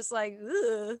I was just like,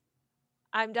 ugh.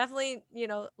 I'm definitely,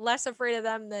 less afraid of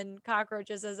them than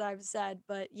cockroaches, as I've said.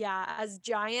 But yeah, as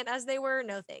giant as they were,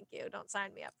 no thank you. Don't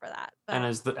sign me up for that. But And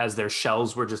as their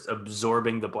shells were just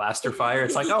absorbing the blaster fire,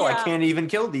 it's like, oh, I Yeah. can't even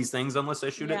kill these things unless I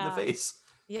shoot it in the Yeah. face.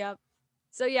 Yep.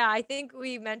 So yeah, I think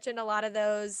we mentioned a lot of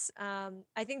those.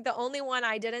 I think the only one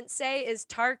I didn't say is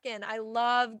Tarkin. I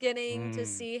love getting to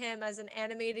see him as an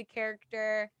animated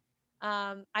character.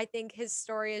 I think his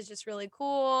story is just really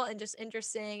cool and just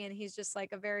interesting, and he's just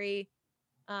like a very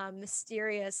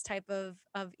mysterious type of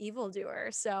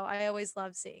evildoer. So I always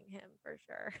love seeing him for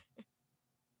sure.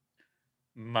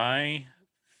 my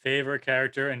favorite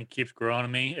character, and he keeps growing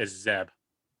on me, is Zeb.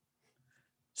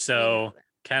 So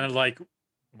kind of like,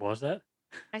 what was that?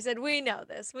 I said, we know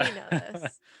this. We know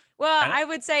this. Well, I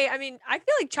would say, I mean, I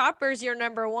feel like Chopper's your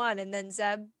number one, and then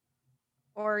Zeb,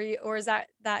 or is that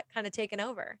kind of taken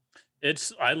over?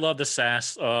 I love the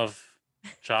sass of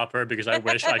Chopper because I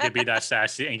wish I could be that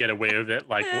sassy and get away with it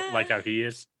like how he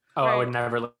is. Oh, I would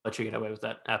never let you get away with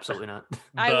that. Absolutely not.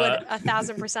 I would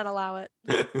 1,000% allow it.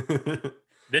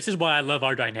 This is why I love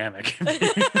our dynamic.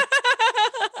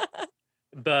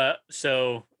 But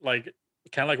so like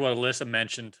kind of like what Alyssa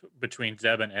mentioned between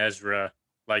Zeb and Ezra,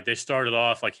 like they started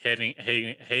off like hating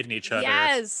each other.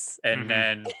 Yes. And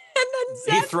then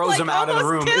Zeb, he throws him out of the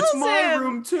room. It's my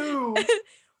room too.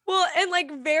 Well, and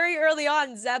like very early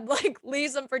on, Zeb like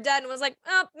leaves him for dead and was like,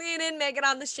 "Oh, he didn't make it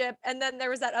on the ship." And then there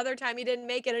was that other time he didn't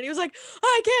make it, and he was like,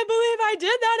 "I can't believe I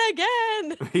did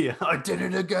that again." Yeah, I did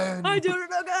it again. I did it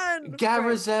again.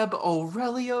 Garazeb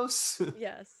Aurelios.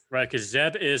 Yes. Right, because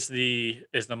Zeb is the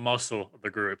muscle of the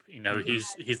group. You know,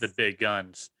 he's the big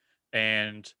guns.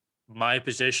 And my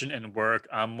position in work,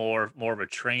 I'm more of a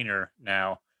trainer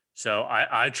now. So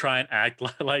I try and act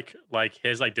like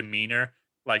his like demeanor.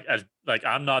 Like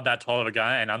I'm not that tall of a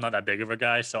guy and I'm not that big of a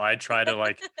guy, so I try to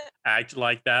like act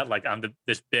like that, like I'm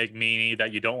this big meanie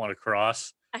that you don't want to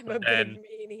cross. I'm a big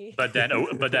meanie. But then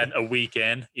a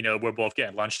weekend, you know, we're both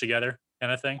getting lunch together,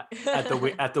 kind of thing. At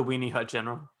the Weenie Hut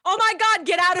General. Oh my God,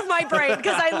 get out of my brain,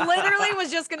 because I literally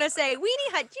was just gonna say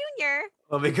Weenie Hut Jr.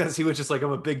 Well, because he was just like,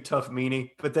 I'm a big tough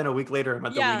meanie, but then a week later I'm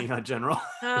at the Weenie Hut General.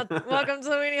 Welcome to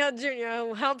the Weenie Hut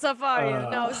Jr. How tough are you?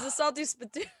 No, it's the salty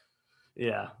spittoon.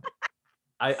 Yeah.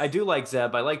 I do like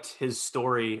Zeb. I liked his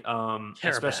story,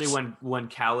 especially when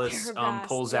Callus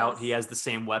pulls out. He has the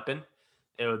same weapon,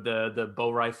 the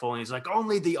bow rifle, and he's like,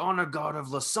 only the honor guard of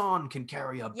Lasan can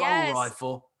carry a bow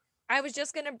rifle. I was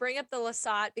just gonna bring up the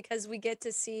Lasat because we get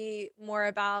to see more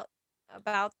about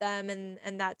them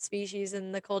and that species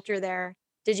and the culture there.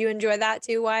 Did you enjoy that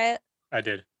too, Wyatt? I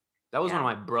did. That was one of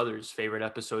my brother's favorite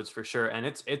episodes for sure, and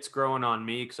it's growing on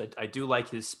me because I do like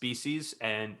his species.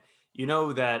 And you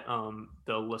know that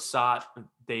the Lasat,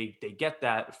 they get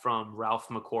that from Ralph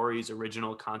McQuarrie's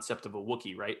original concept of a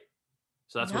Wookiee, right?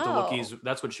 So that's what the Wookiees,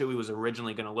 that's what Chewie was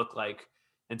originally going to look like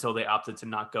until they opted to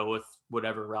not go with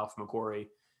whatever Ralph McQuarrie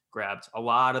grabbed. A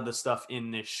lot of the stuff in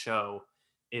this show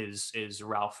is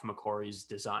Ralph McQuarrie's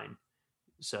design,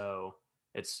 so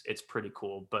it's pretty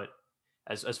cool. But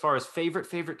as far as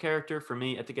favorite character for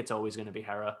me, I think it's always going to be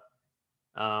Hera.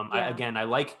 I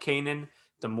like Kanan.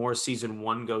 The more season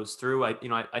 1 goes through, I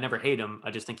never hate him. I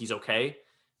just think he's okay.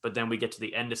 But then we get to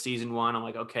the end of season 1, I'm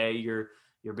like, okay, you're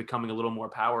becoming a little more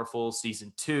powerful.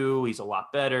 Season 2, he's a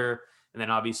lot better. And then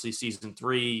obviously season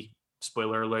 3,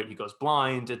 spoiler alert, he goes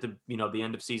blind at the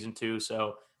end of season 2.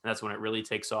 So that's when it really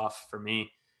takes off for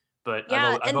me. But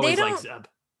I've always liked Zeb.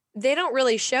 They don't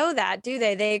really show that, do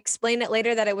they? They explain it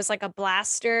later that it was like a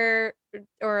blaster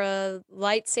or a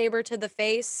lightsaber to the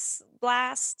face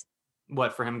blast.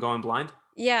 What, for him going blind?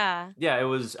 Yeah. Yeah, it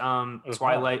was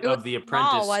Twilight of the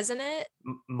Apprentice. Maul, wasn't it?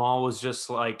 Maul was just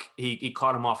like, he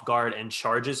caught him off guard and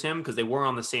charges him because they were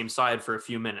on the same side for a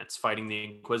few minutes fighting the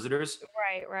Inquisitors.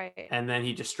 Right. And then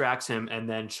he distracts him and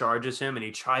then charges him, and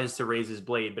he tries to raise his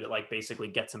blade, but it like basically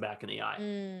gets him back in the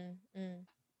eye.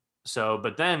 So,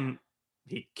 but then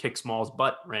he kicks Maul's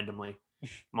butt randomly.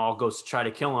 Maul goes to try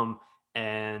to kill him,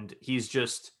 and he's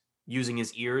just using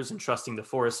his ears and trusting the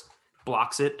Force,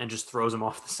 blocks it and just throws him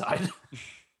off the side.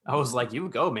 I was like, you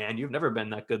go, man. You've never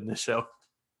been that good in this show.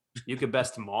 You could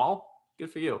best Maul.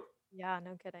 Good for you. Yeah,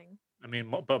 no kidding. I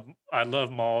mean, but I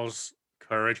love Maul's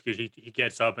courage because he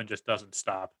gets up and just doesn't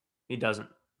stop. He doesn't.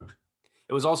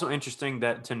 It was also interesting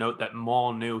to note that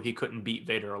Maul knew he couldn't beat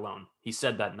Vader alone. He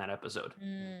said that in that episode.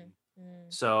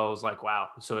 So I was like, wow.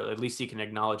 So at least he can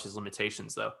acknowledge his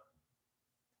limitations, though.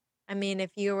 I mean,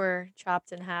 if you were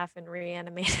chopped in half and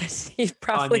reanimated, you'd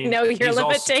probably know your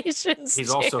limitations.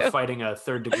 He's also fighting a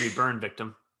 3rd-degree burn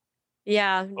victim.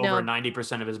 Yeah, over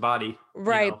 90% of his body.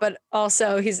 Right, but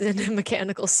also he's in a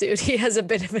mechanical suit. He has a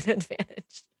bit of an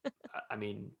advantage. I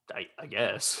mean, I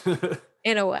guess.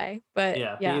 In a way, but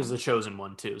yeah, he is the chosen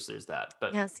one too, so there's that.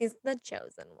 But yes, he's the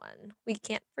chosen one. We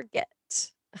can't forget.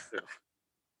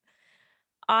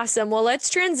 Awesome. Well, let's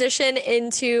transition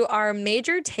into our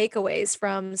major takeaways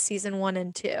from season 1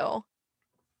 and 2.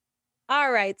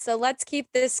 All right, so let's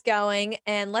keep this going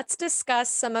and let's discuss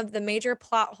some of the major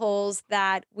plot holes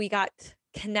that we got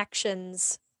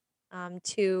connections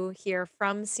to here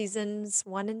from seasons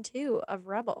 1 and 2 of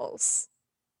Rebels.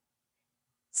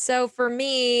 So for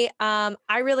me,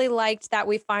 I really liked that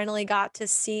we finally got to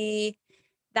see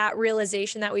that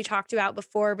realization that we talked about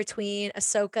before between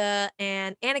Ahsoka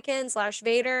and Anakin /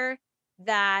 Vader,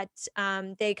 that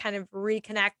they kind of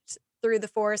reconnect through the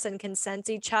Force and can sense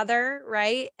each other,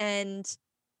 right? And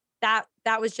that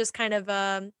was just kind of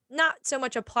not so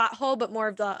much a plot hole, but more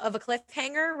of a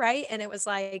cliffhanger, right? And it was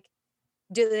like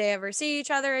do they ever see each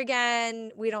other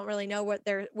again? We don't really know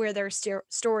where their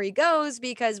story goes,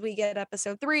 because we get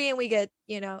episode 3 and we get,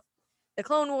 the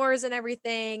Clone Wars and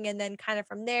everything. And then kind of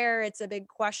from there, it's a big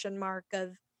question mark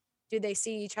of, do they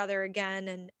see each other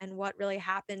again, and what really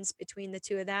happens between the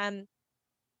two of them.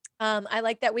 I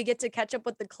like that we get to catch up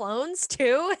with the clones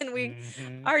too. And we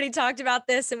already talked about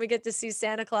this, and we get to see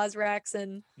Santa Claus Rex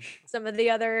and some of the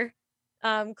other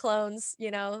clones,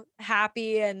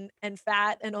 happy and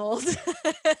fat and old,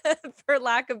 for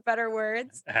lack of better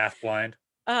words. Half blind.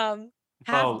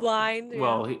 Half blind.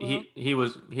 Well, he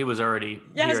was already.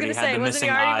 Yeah, I was gonna say, wasn't he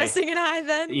already missing an eye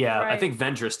then? Yeah, right. I think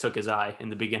Ventress took his eye in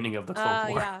the beginning of the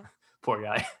Clone War. Yeah. Poor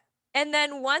guy. And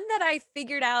then one that I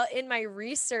figured out in my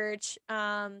research,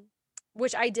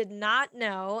 which I did not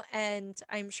know, and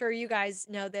I'm sure you guys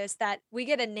know this, that we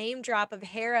get a name drop of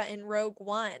Hera in Rogue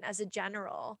One as a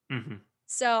general. Mm-hmm.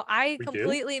 So I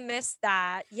completely missed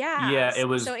that. Yeah. Yeah, it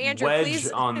was so Andrew, Wedge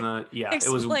please on the. Yeah,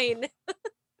 explain.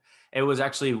 It was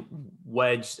actually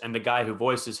Wedge, and the guy who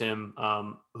voices him,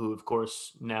 who of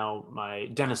course now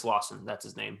Dennis Lawson, that's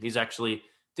his name. He's actually,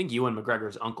 I think, Ewan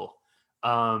McGregor's uncle.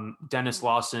 Dennis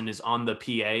Lawson is on the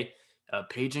PA,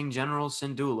 paging General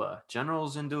Syndulla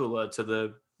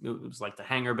to it was like the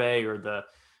hangar bay or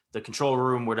the control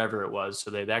room, whatever it was. So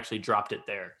they actually dropped it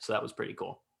there. So that was pretty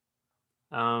cool.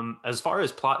 As far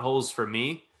as plot holes for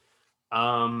me,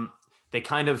 they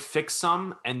kind of fixed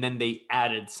some and then they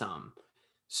added some.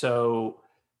 So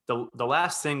the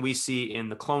last thing we see in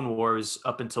the Clone Wars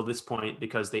up until this point,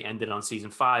 because they ended on season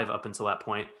 5 up until that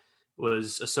point,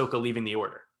 was Ahsoka leaving the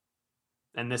Order.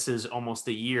 And this is almost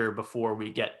a year before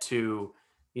we get to,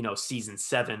 season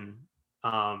 7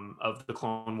 of the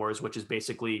Clone Wars, which is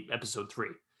basically episode 3.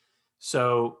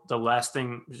 So the last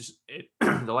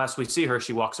we see her,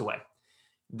 she walks away.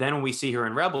 Then when we see her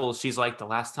in Rebels, she's like, the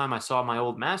last time I saw my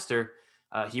old master,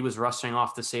 he was rushing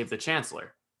off to save the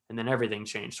Chancellor. And then everything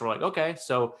changed. So we're like, okay,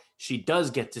 so she does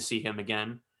get to see him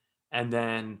again. And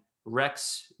then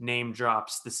Rex name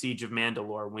drops the Siege of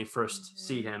Mandalore when we first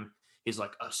see him. He's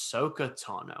like, Ahsoka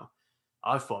Tano.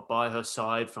 I fought by her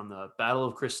side from the Battle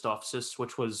of Christophsis,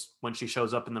 which was when she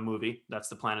shows up in the movie. That's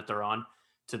the planet they're on,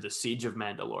 to the Siege of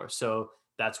Mandalore. So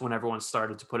that's when everyone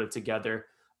started to put it together.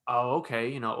 Oh,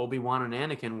 okay, Obi-Wan and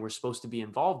Anakin were supposed to be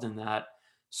involved in that.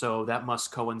 So that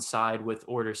must coincide with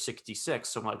Order 66.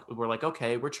 So we're like,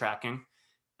 okay, we're tracking.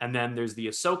 And then there's the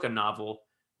Ahsoka novel,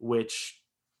 which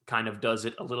kind of does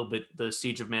it a little bit, the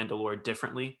Siege of Mandalore,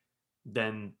 differently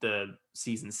than the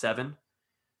season 7.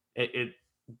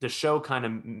 The show kind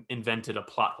of invented a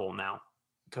plot hole now,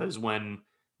 because when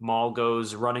Maul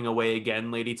goes running away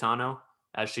again, Lady Tano,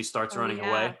 as she starts running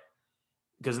away,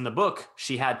 because in the book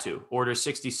she had to. Order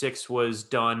 66 was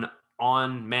done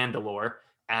on Mandalore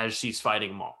as she's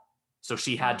fighting Maul, so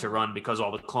she had to run because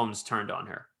all the clones turned on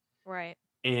her. Right.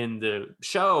 In the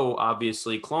show,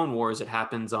 obviously, Clone Wars, it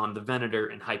happens on the Venator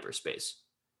in hyperspace.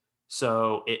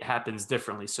 So it happens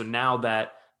differently. So now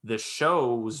that the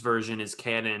show's version is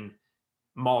canon,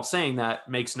 Maul saying that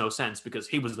makes no sense because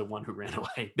he was the one who ran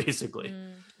away, basically.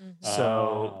 Mm-hmm.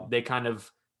 So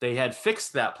they had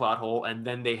fixed that plot hole and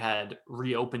then they had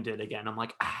reopened it again. I'm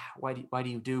like, why do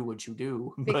you do what you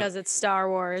do? Because it's Star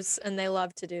Wars and they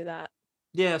love to do that.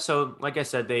 Yeah, so like I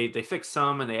said, they fixed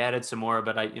some and they added some more,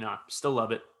 but I still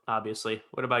love it, obviously.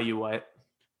 What about you, Wyatt?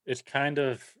 It's kind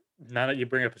of, now that you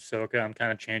bring up Ahsoka, I'm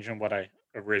kind of changing what I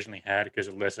originally had because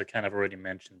Alyssa kind of already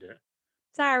mentioned it.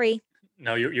 Sorry.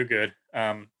 No, you're good.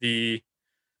 The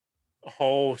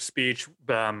whole speech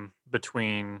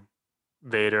between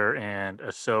Vader and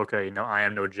Ahsoka, I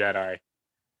am no Jedi.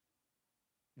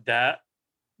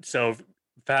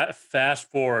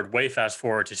 Fast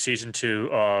forward to season 2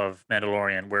 of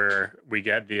Mandalorian, where we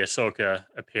get the Ahsoka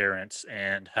appearance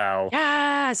and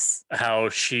how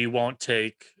she won't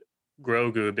take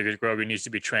Grogu because Grogu needs to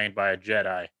be trained by a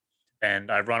Jedi. And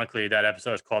ironically, that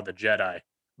episode is called The Jedi.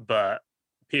 But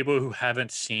people who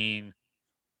haven't seen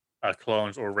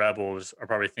Clones or Rebels are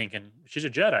probably thinking, she's a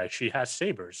Jedi. She has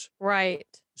sabers. Right.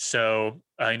 So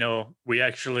I know we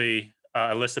actually,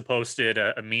 Alyssa posted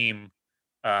a meme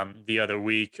the other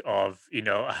week of,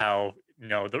 how,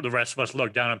 the rest of us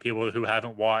look down on people who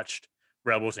haven't watched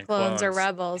Rebels and Clones or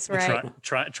Rebels, right?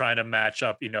 Trying to match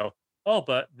up,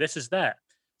 but this is that.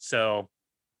 So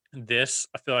this,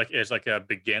 I feel like, is like a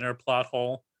beginner plot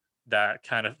hole that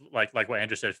kind of, like what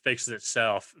Andrew said, fixes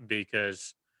itself,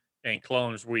 because in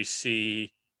Clones we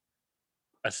see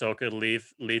Ahsoka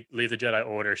leave the Jedi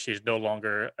Order. She's no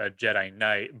longer a Jedi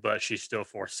Knight, but she's still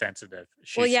Force sensitive.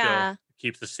 She still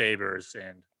keeps the sabers.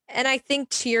 And I think,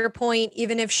 to your point,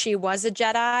 even if she was a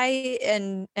Jedi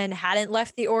and hadn't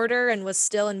left the Order and was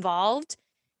still involved,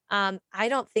 I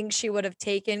don't think she would have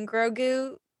taken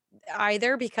Grogu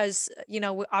either because,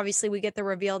 obviously we get the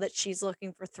reveal that she's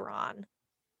looking for Thrawn.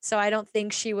 So I don't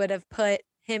think she would have put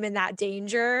him in that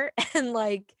danger and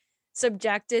like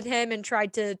subjected him and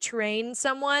tried to train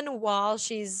someone while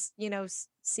she's,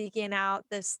 seeking out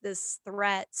this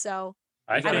threat. So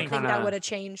I don't think that would have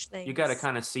changed things. You got to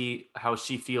kind of see how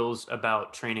she feels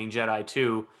about training Jedi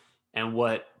too, and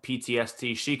what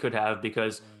PTSD she could have,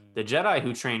 because the Jedi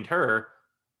who trained her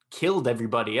killed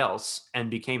everybody else and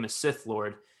became a Sith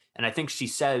Lord. And I think she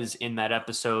says in that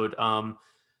episode,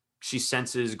 she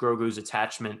senses Grogu's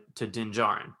attachment to Din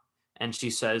Djarin. And she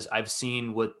says, I've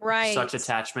seen what such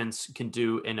attachments can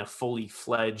do in a fully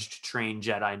fledged trained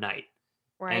Jedi Knight.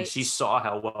 Right. And she saw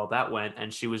how well that went.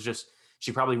 And she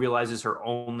probably realizes her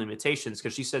own limitations,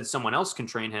 because she said someone else can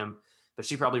train him, but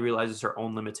she probably realizes her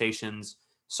own limitations,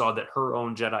 saw that her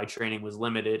own Jedi training was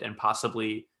limited and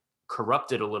possibly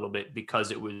corrupted a little bit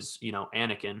because it was,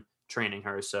 Anakin training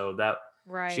her. So that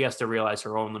she has to realize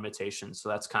her own limitations. So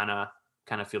that's kind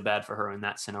of feel bad for her in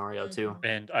that scenario too.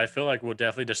 And I feel like we'll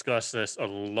definitely discuss this a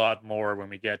lot more when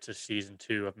we get to season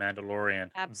 2 of Mandalorian.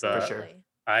 Absolutely. But for sure.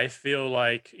 I feel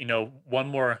like, one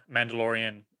more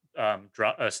Mandalorian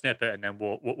snippet and then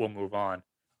we'll move on.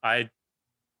 I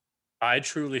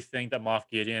truly think that Moff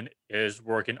Gideon is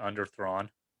working under Thrawn,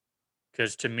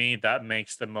 because to me that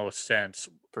makes the most sense.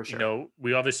 For sure.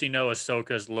 We obviously know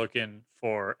Ahsoka's looking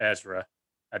for Ezra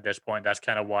at this point. That's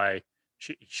kind of why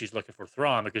she's looking for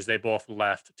Thrawn, because they both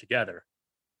left together.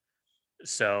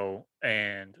 So,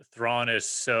 and Thrawn is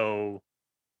so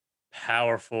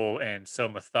powerful and so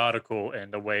methodical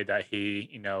in the way that he,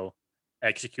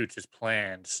 executes his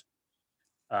plans.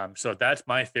 So that's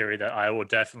my theory that I will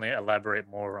definitely elaborate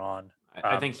more on.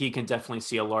 I think he can definitely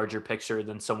see a larger picture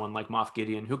than someone like Moff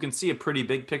Gideon, who can see a pretty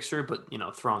big picture, but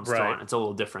Thrawn's Thrawn. It's a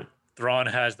little different. Thrawn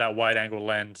has that wide angle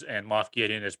lens, and Moff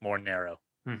Gideon is more narrow.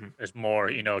 Mm-hmm. It's more,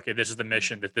 okay, this is the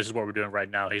mission, that this is what we're doing right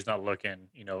now. He's not looking,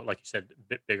 like you said, a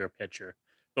bit bigger picture.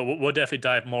 But we'll definitely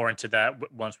dive more into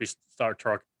that once we start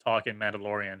talking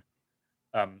Mandalorian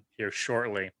here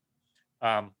shortly.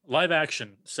 Live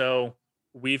action. So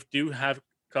we do have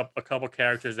a couple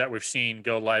characters that we've seen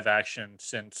go live action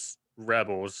since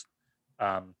Rebels.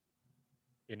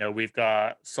 We've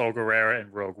got Saw Gerrera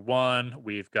in Rogue One.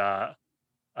 We've got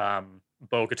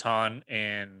Bo-Katan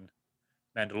in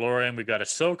Mandalorian. We got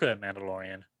Ahsoka in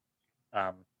Mandalorian.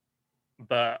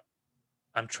 But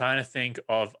I'm trying to think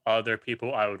of other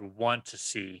people I would want to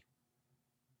see.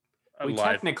 We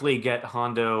technically get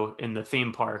Hondo in the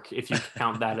theme park, if you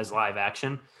count that as live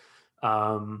action.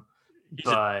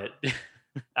 But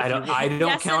I don't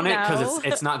yes count it because no.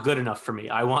 it's not good enough for me.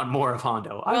 I want more of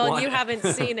Hondo. Well, you haven't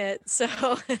seen it,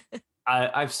 so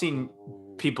I've seen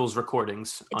people's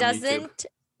recordings. It doesn't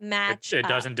match. It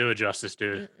doesn't do it justice,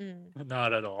 dude.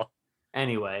 Not at all.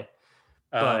 Anyway,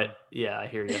 but yeah, I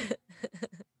hear you.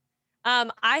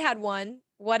 I had one.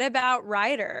 What about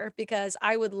Ryder? Because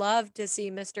I would love to see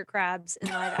Mr. Krabs in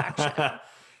live action.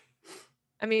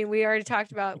 I mean, we already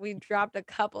talked about, we dropped a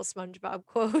couple SpongeBob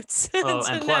quotes.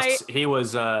 And plus he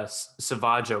was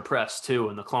Savage Opress too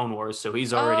in the Clone Wars, so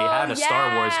he's already had a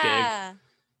Star Wars gig.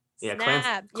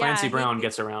 Yeah, Clancy Brown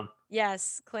gets around.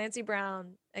 Yes, Clancy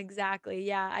Brown, exactly.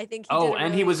 Yeah, I think.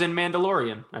 He was in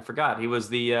Mandalorian. I forgot he was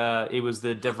the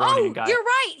Devronian guy. You're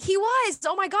right, he was.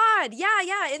 Oh my God,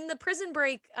 yeah, in the Prison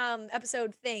Break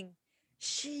episode thing.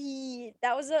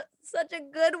 That was such a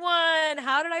good one.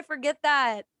 How did I forget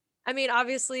that? I mean,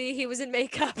 obviously he was in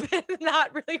makeup and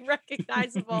not really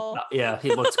recognizable. Yeah,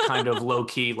 he looks kind of low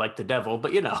key like the devil,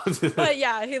 but But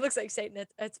yeah, he looks like Satan.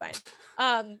 It's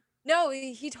fine. No,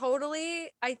 he totally.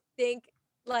 I think.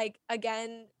 Like,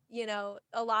 again,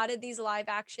 a lot of these live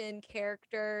action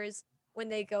characters, when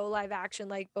they go live action,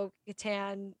 like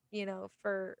Bo-Katan,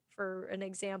 for an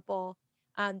example,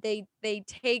 they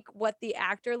take what the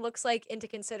actor looks like into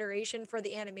consideration for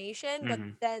the animation, but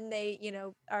then they,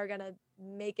 are going to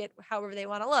make it however they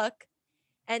want to look.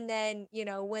 And then,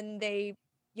 when they,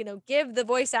 give the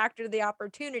voice actor the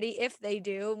opportunity, if they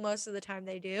do, most of the time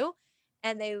they do,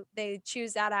 and they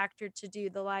choose that actor to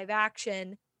do the live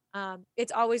action,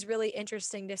 it's always really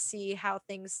interesting to see how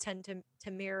things tend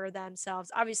to mirror themselves.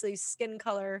 Obviously, skin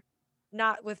color,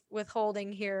 not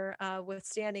withstanding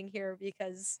here,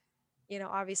 because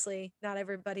obviously not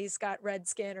everybody's got red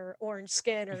skin or orange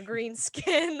skin or green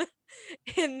skin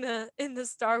in the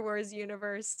Star Wars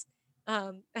universe,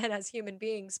 and as human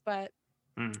beings. But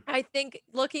I think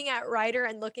looking at Ryder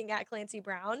and looking at Clancy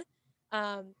Brown,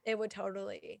 it would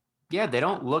totally. Yeah, they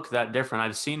don't look that different.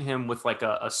 I've seen him with like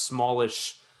a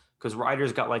smallish. Because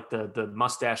Ryder's got like the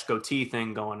mustache goatee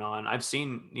thing going on. I've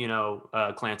seen,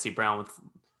 Clancy Brown with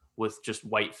with just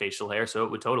white facial hair, so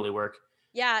it would totally work.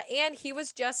 Yeah, and he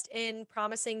was just in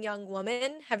Promising Young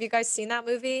Woman. Have you guys seen that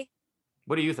movie?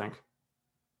 What do you think?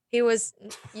 He was.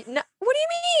 No, what do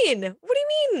you mean? What do you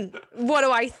mean? What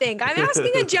do I think? I'm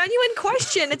asking a genuine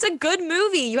question. It's a good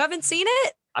movie. You haven't seen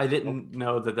it? I didn't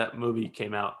know that movie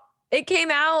came out. It came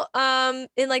out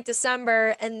in like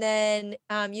December, and then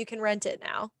you can rent it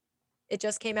now. It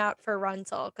just came out for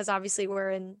rental because obviously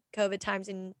we're in COVID times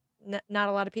and not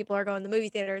a lot of people are going to movie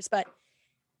theaters. But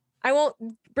I won't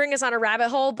bring us on a rabbit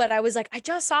hole, but I was like, I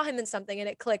just saw him in something and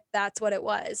it clicked. That's what it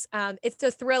was. It's a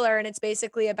thriller, and it's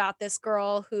basically about this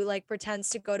girl who like pretends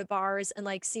to go to bars and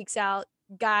like seeks out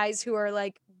guys who are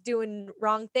like doing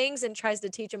wrong things and tries to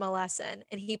teach them a lesson.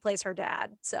 And he plays her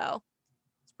dad. So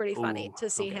it's pretty funny to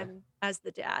see him as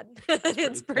the dad.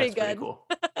 It's pretty good. Pretty cool.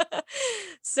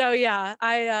 So yeah,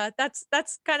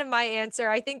 that's kind of my answer.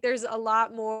 I think there's a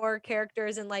lot more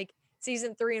characters in like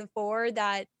season 3 and 4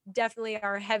 that definitely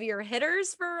are heavier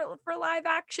hitters for live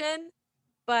action,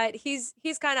 but he's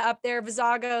kind of up there.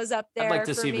 Vizago's up there. I'd like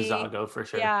to see me. Vizago for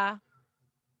sure. Yeah.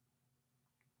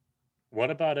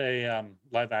 What about a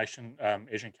live action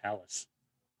Agent Callus?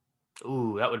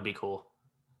 Ooh, that would be cool.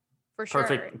 For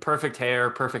sure. Perfect hair,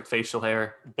 perfect facial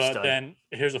hair. But then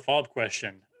here's a follow-up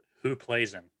question: who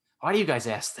plays him? Why do you guys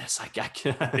ask this?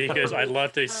 Because I'd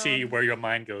love to see where your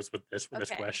mind goes with this this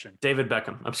question. David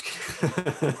Beckham. I'm just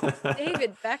kidding.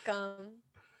 David Beckham.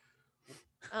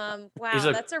 Wow, He's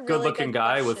that's a really good-looking good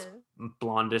guy question. with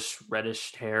blondish,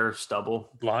 reddish hair, stubble.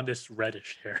 Blondish,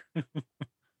 reddish hair. I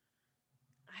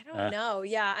don't know.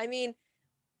 Yeah, I mean,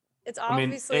 it's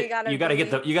obviously you got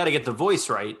to get the voice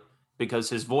right,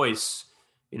 because his voice,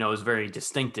 is very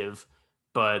distinctive.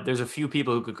 But there's a few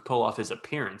people who could pull off his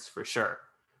appearance for sure.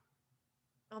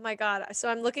 Oh my God. So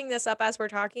I'm looking this up as we're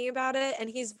talking about it, and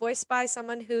he's voiced by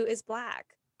someone who is Black.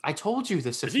 I told you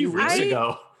this a few weeks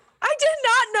ago. I did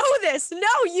not know this. No,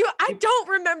 I don't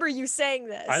remember you saying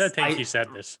this. I don't think he said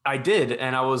this. I did.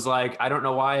 And I was like, I don't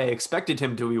know why I expected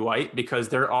him to be white, because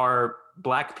there are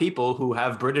Black people who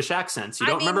have British accents. You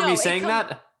don't remember me saying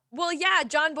that? Well, yeah.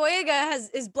 John Boyega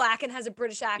is Black and has a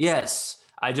British accent. Yes.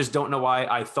 I just don't know why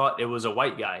I thought it was a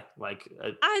white guy.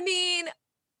 I mean,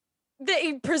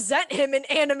 they present him in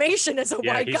animation as a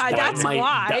white guy. That's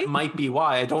why. That might be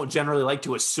why. I don't generally like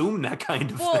to assume that kind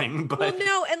of thing. But well,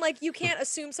 no, and like you can't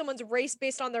assume someone's race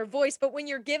based on their voice. But when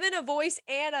you're given a voice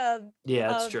and a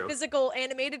physical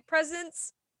animated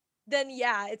presence, then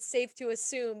yeah, it's safe to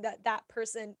assume that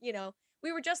person.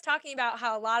 We were just talking about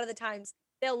how a lot of the times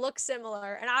they'll look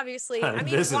similar, and obviously, I mean,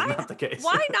 this is not the case.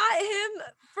 Why not him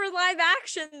for live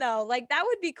action though? Like that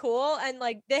would be cool, and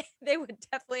like they would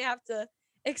definitely have to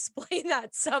explain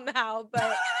that somehow,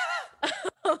 but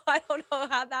I don't know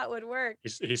how that would work.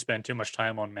 He spent too much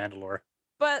time on Mandalore,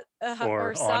 but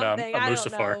or something. I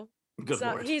don't know. Good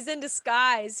Lord. He's in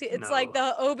disguise. It's like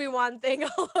the Obi-Wan thing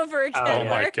all over again. Oh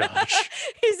my gosh.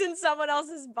 He's in someone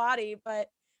else's body, but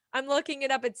I'm looking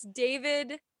it up. It's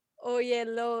David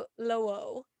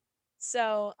Oyelowo.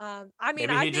 So, I mean,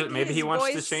 maybe he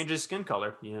wants to change his skin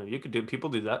color.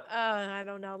 People do that. I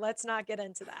don't know. Let's not get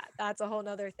into that. That's a whole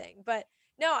nother thing. But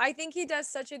no, I think he does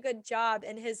such a good job,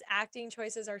 and his acting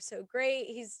choices are so great.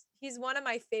 He's one of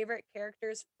my favorite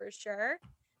characters for sure.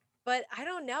 But I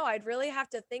don't know. I'd really have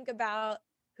to think about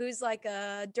who's like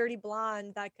a dirty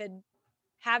blonde that could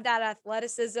have that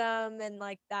athleticism and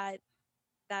like that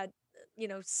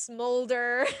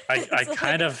smolder. I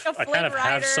kind of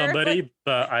have somebody,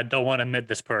 but I don't want to admit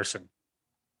this person.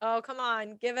 Oh, come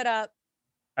on, give it up.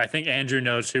 I think Andrew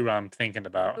knows who I'm thinking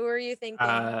about. Who are you thinking?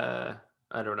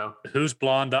 I don't know. Who's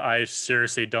blonde that I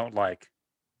seriously don't like?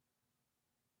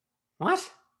 What?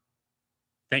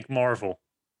 Think Marvel.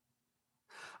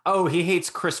 Oh, he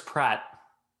hates Chris Pratt.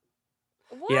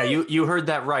 What? Yeah, you heard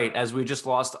that right. As we just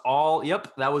lost all.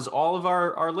 Yep, that was all of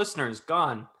our listeners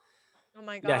gone. Oh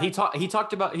my God. Yeah, he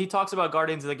talks about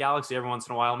Guardians of the Galaxy every once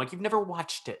in a while. I'm like, you've never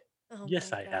watched it. Oh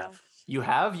yes, I have. You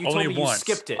have? You Only told me once.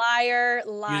 You skipped it.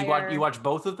 Liar. You watched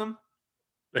both of them?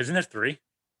 Isn't there 3?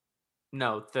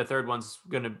 No, the third one's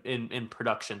gonna in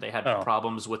production. They had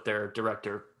problems with their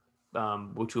director,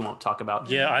 which we won't talk about.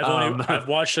 Yeah, I've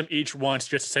watched them each once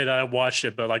just to say that I watched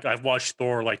it, but like I've watched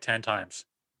Thor like 10 times.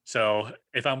 So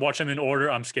if I'm watching them in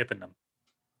order, I'm skipping them.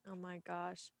 Oh my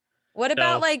gosh. What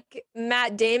about like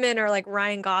Matt Damon or like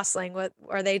Ryan Gosling? What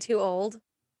are they too old?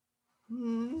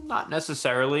 Not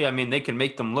necessarily. I mean, they can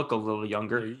make them look a little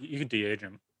younger. You can de-age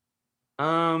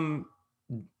them.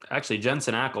 Actually,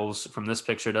 Jensen Ackles from this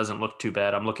picture doesn't look too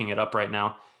bad. I'm looking it up right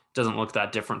now. Doesn't look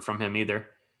that different from him either.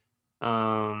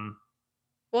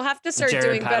 We'll have to start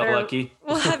doing better.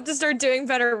 We'll have to start doing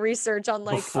better research on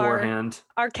like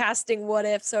our casting what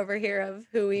ifs over here of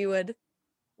who we would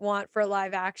want for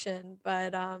live action.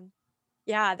 But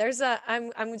yeah,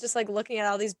 I'm just like looking at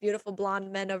all these beautiful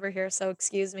blonde men over here. So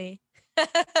excuse me.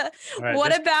 Right,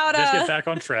 what about let's get back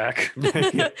on track.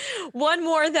 One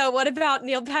more though. What about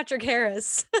Neil Patrick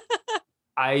Harris?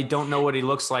 I don't know what he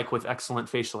looks like with excellent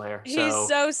facial hair. He's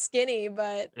so skinny,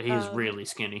 but he's really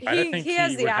skinny. He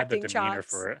has the acting chops.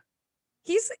 For it.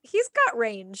 He's got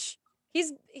range.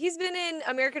 He's been in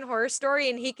American Horror Story,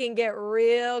 and he can get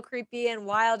real creepy and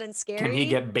wild and scary. Can he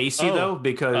get bassy though?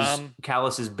 Because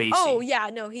Callus is bassy. Oh yeah,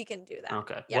 no, he can do that.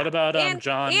 Okay. Yeah. What about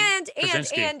John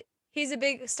Krasinski? And he's a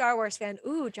big Star Wars fan.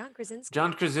 Ooh, John Krasinski.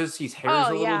 John Krasinski's hair is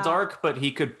a little dark, but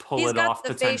he could pull it off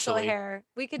potentially. He's got the facial hair.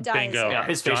 We could dye his hair. Yeah,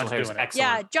 his facial hair is excellent.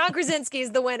 Yeah, John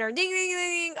Krasinski's the winner. Ding, ding,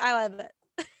 ding. I love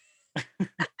it.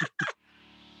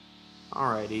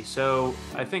 Alrighty, so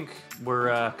I think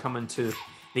we're coming to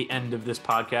the end of this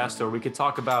podcast, or we could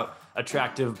talk about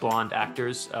attractive blonde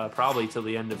actors probably till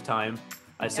the end of time.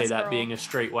 I say that being a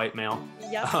straight white male.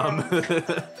 Yes,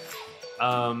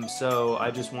 so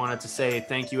I just wanted to say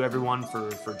thank you everyone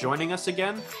for joining us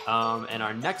again. And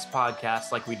our next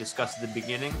podcast, like we discussed at the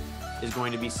beginning, is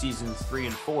going to be seasons 3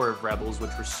 and 4 of Rebels,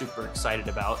 which we're super excited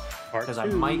about because I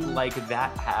might like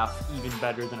that half even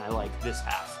better than I like this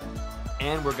half.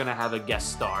 And we're going to have a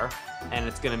guest star, and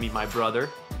it's going to be my brother,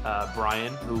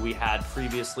 Brian, who we had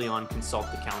previously on Consult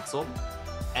the Council.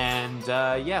 And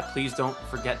yeah, please don't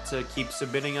forget to keep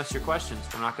submitting us your questions.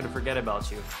 We're not going to forget about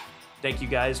you. Thank you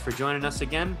guys for joining us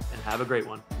again, and have a great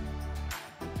one.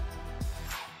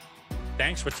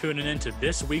 Thanks for tuning in to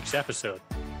this week's episode.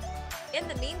 In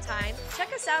the meantime,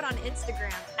 check us out on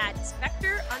Instagram at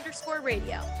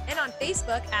Spectre_radio and on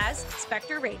Facebook as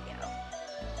Spectre Radio.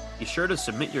 Be sure to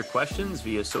submit your questions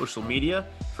via social media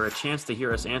for a chance to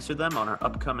hear us answer them on our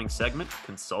upcoming segment,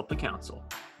 Consult the Council.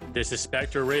 This is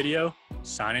Spectre Radio,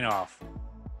 signing off.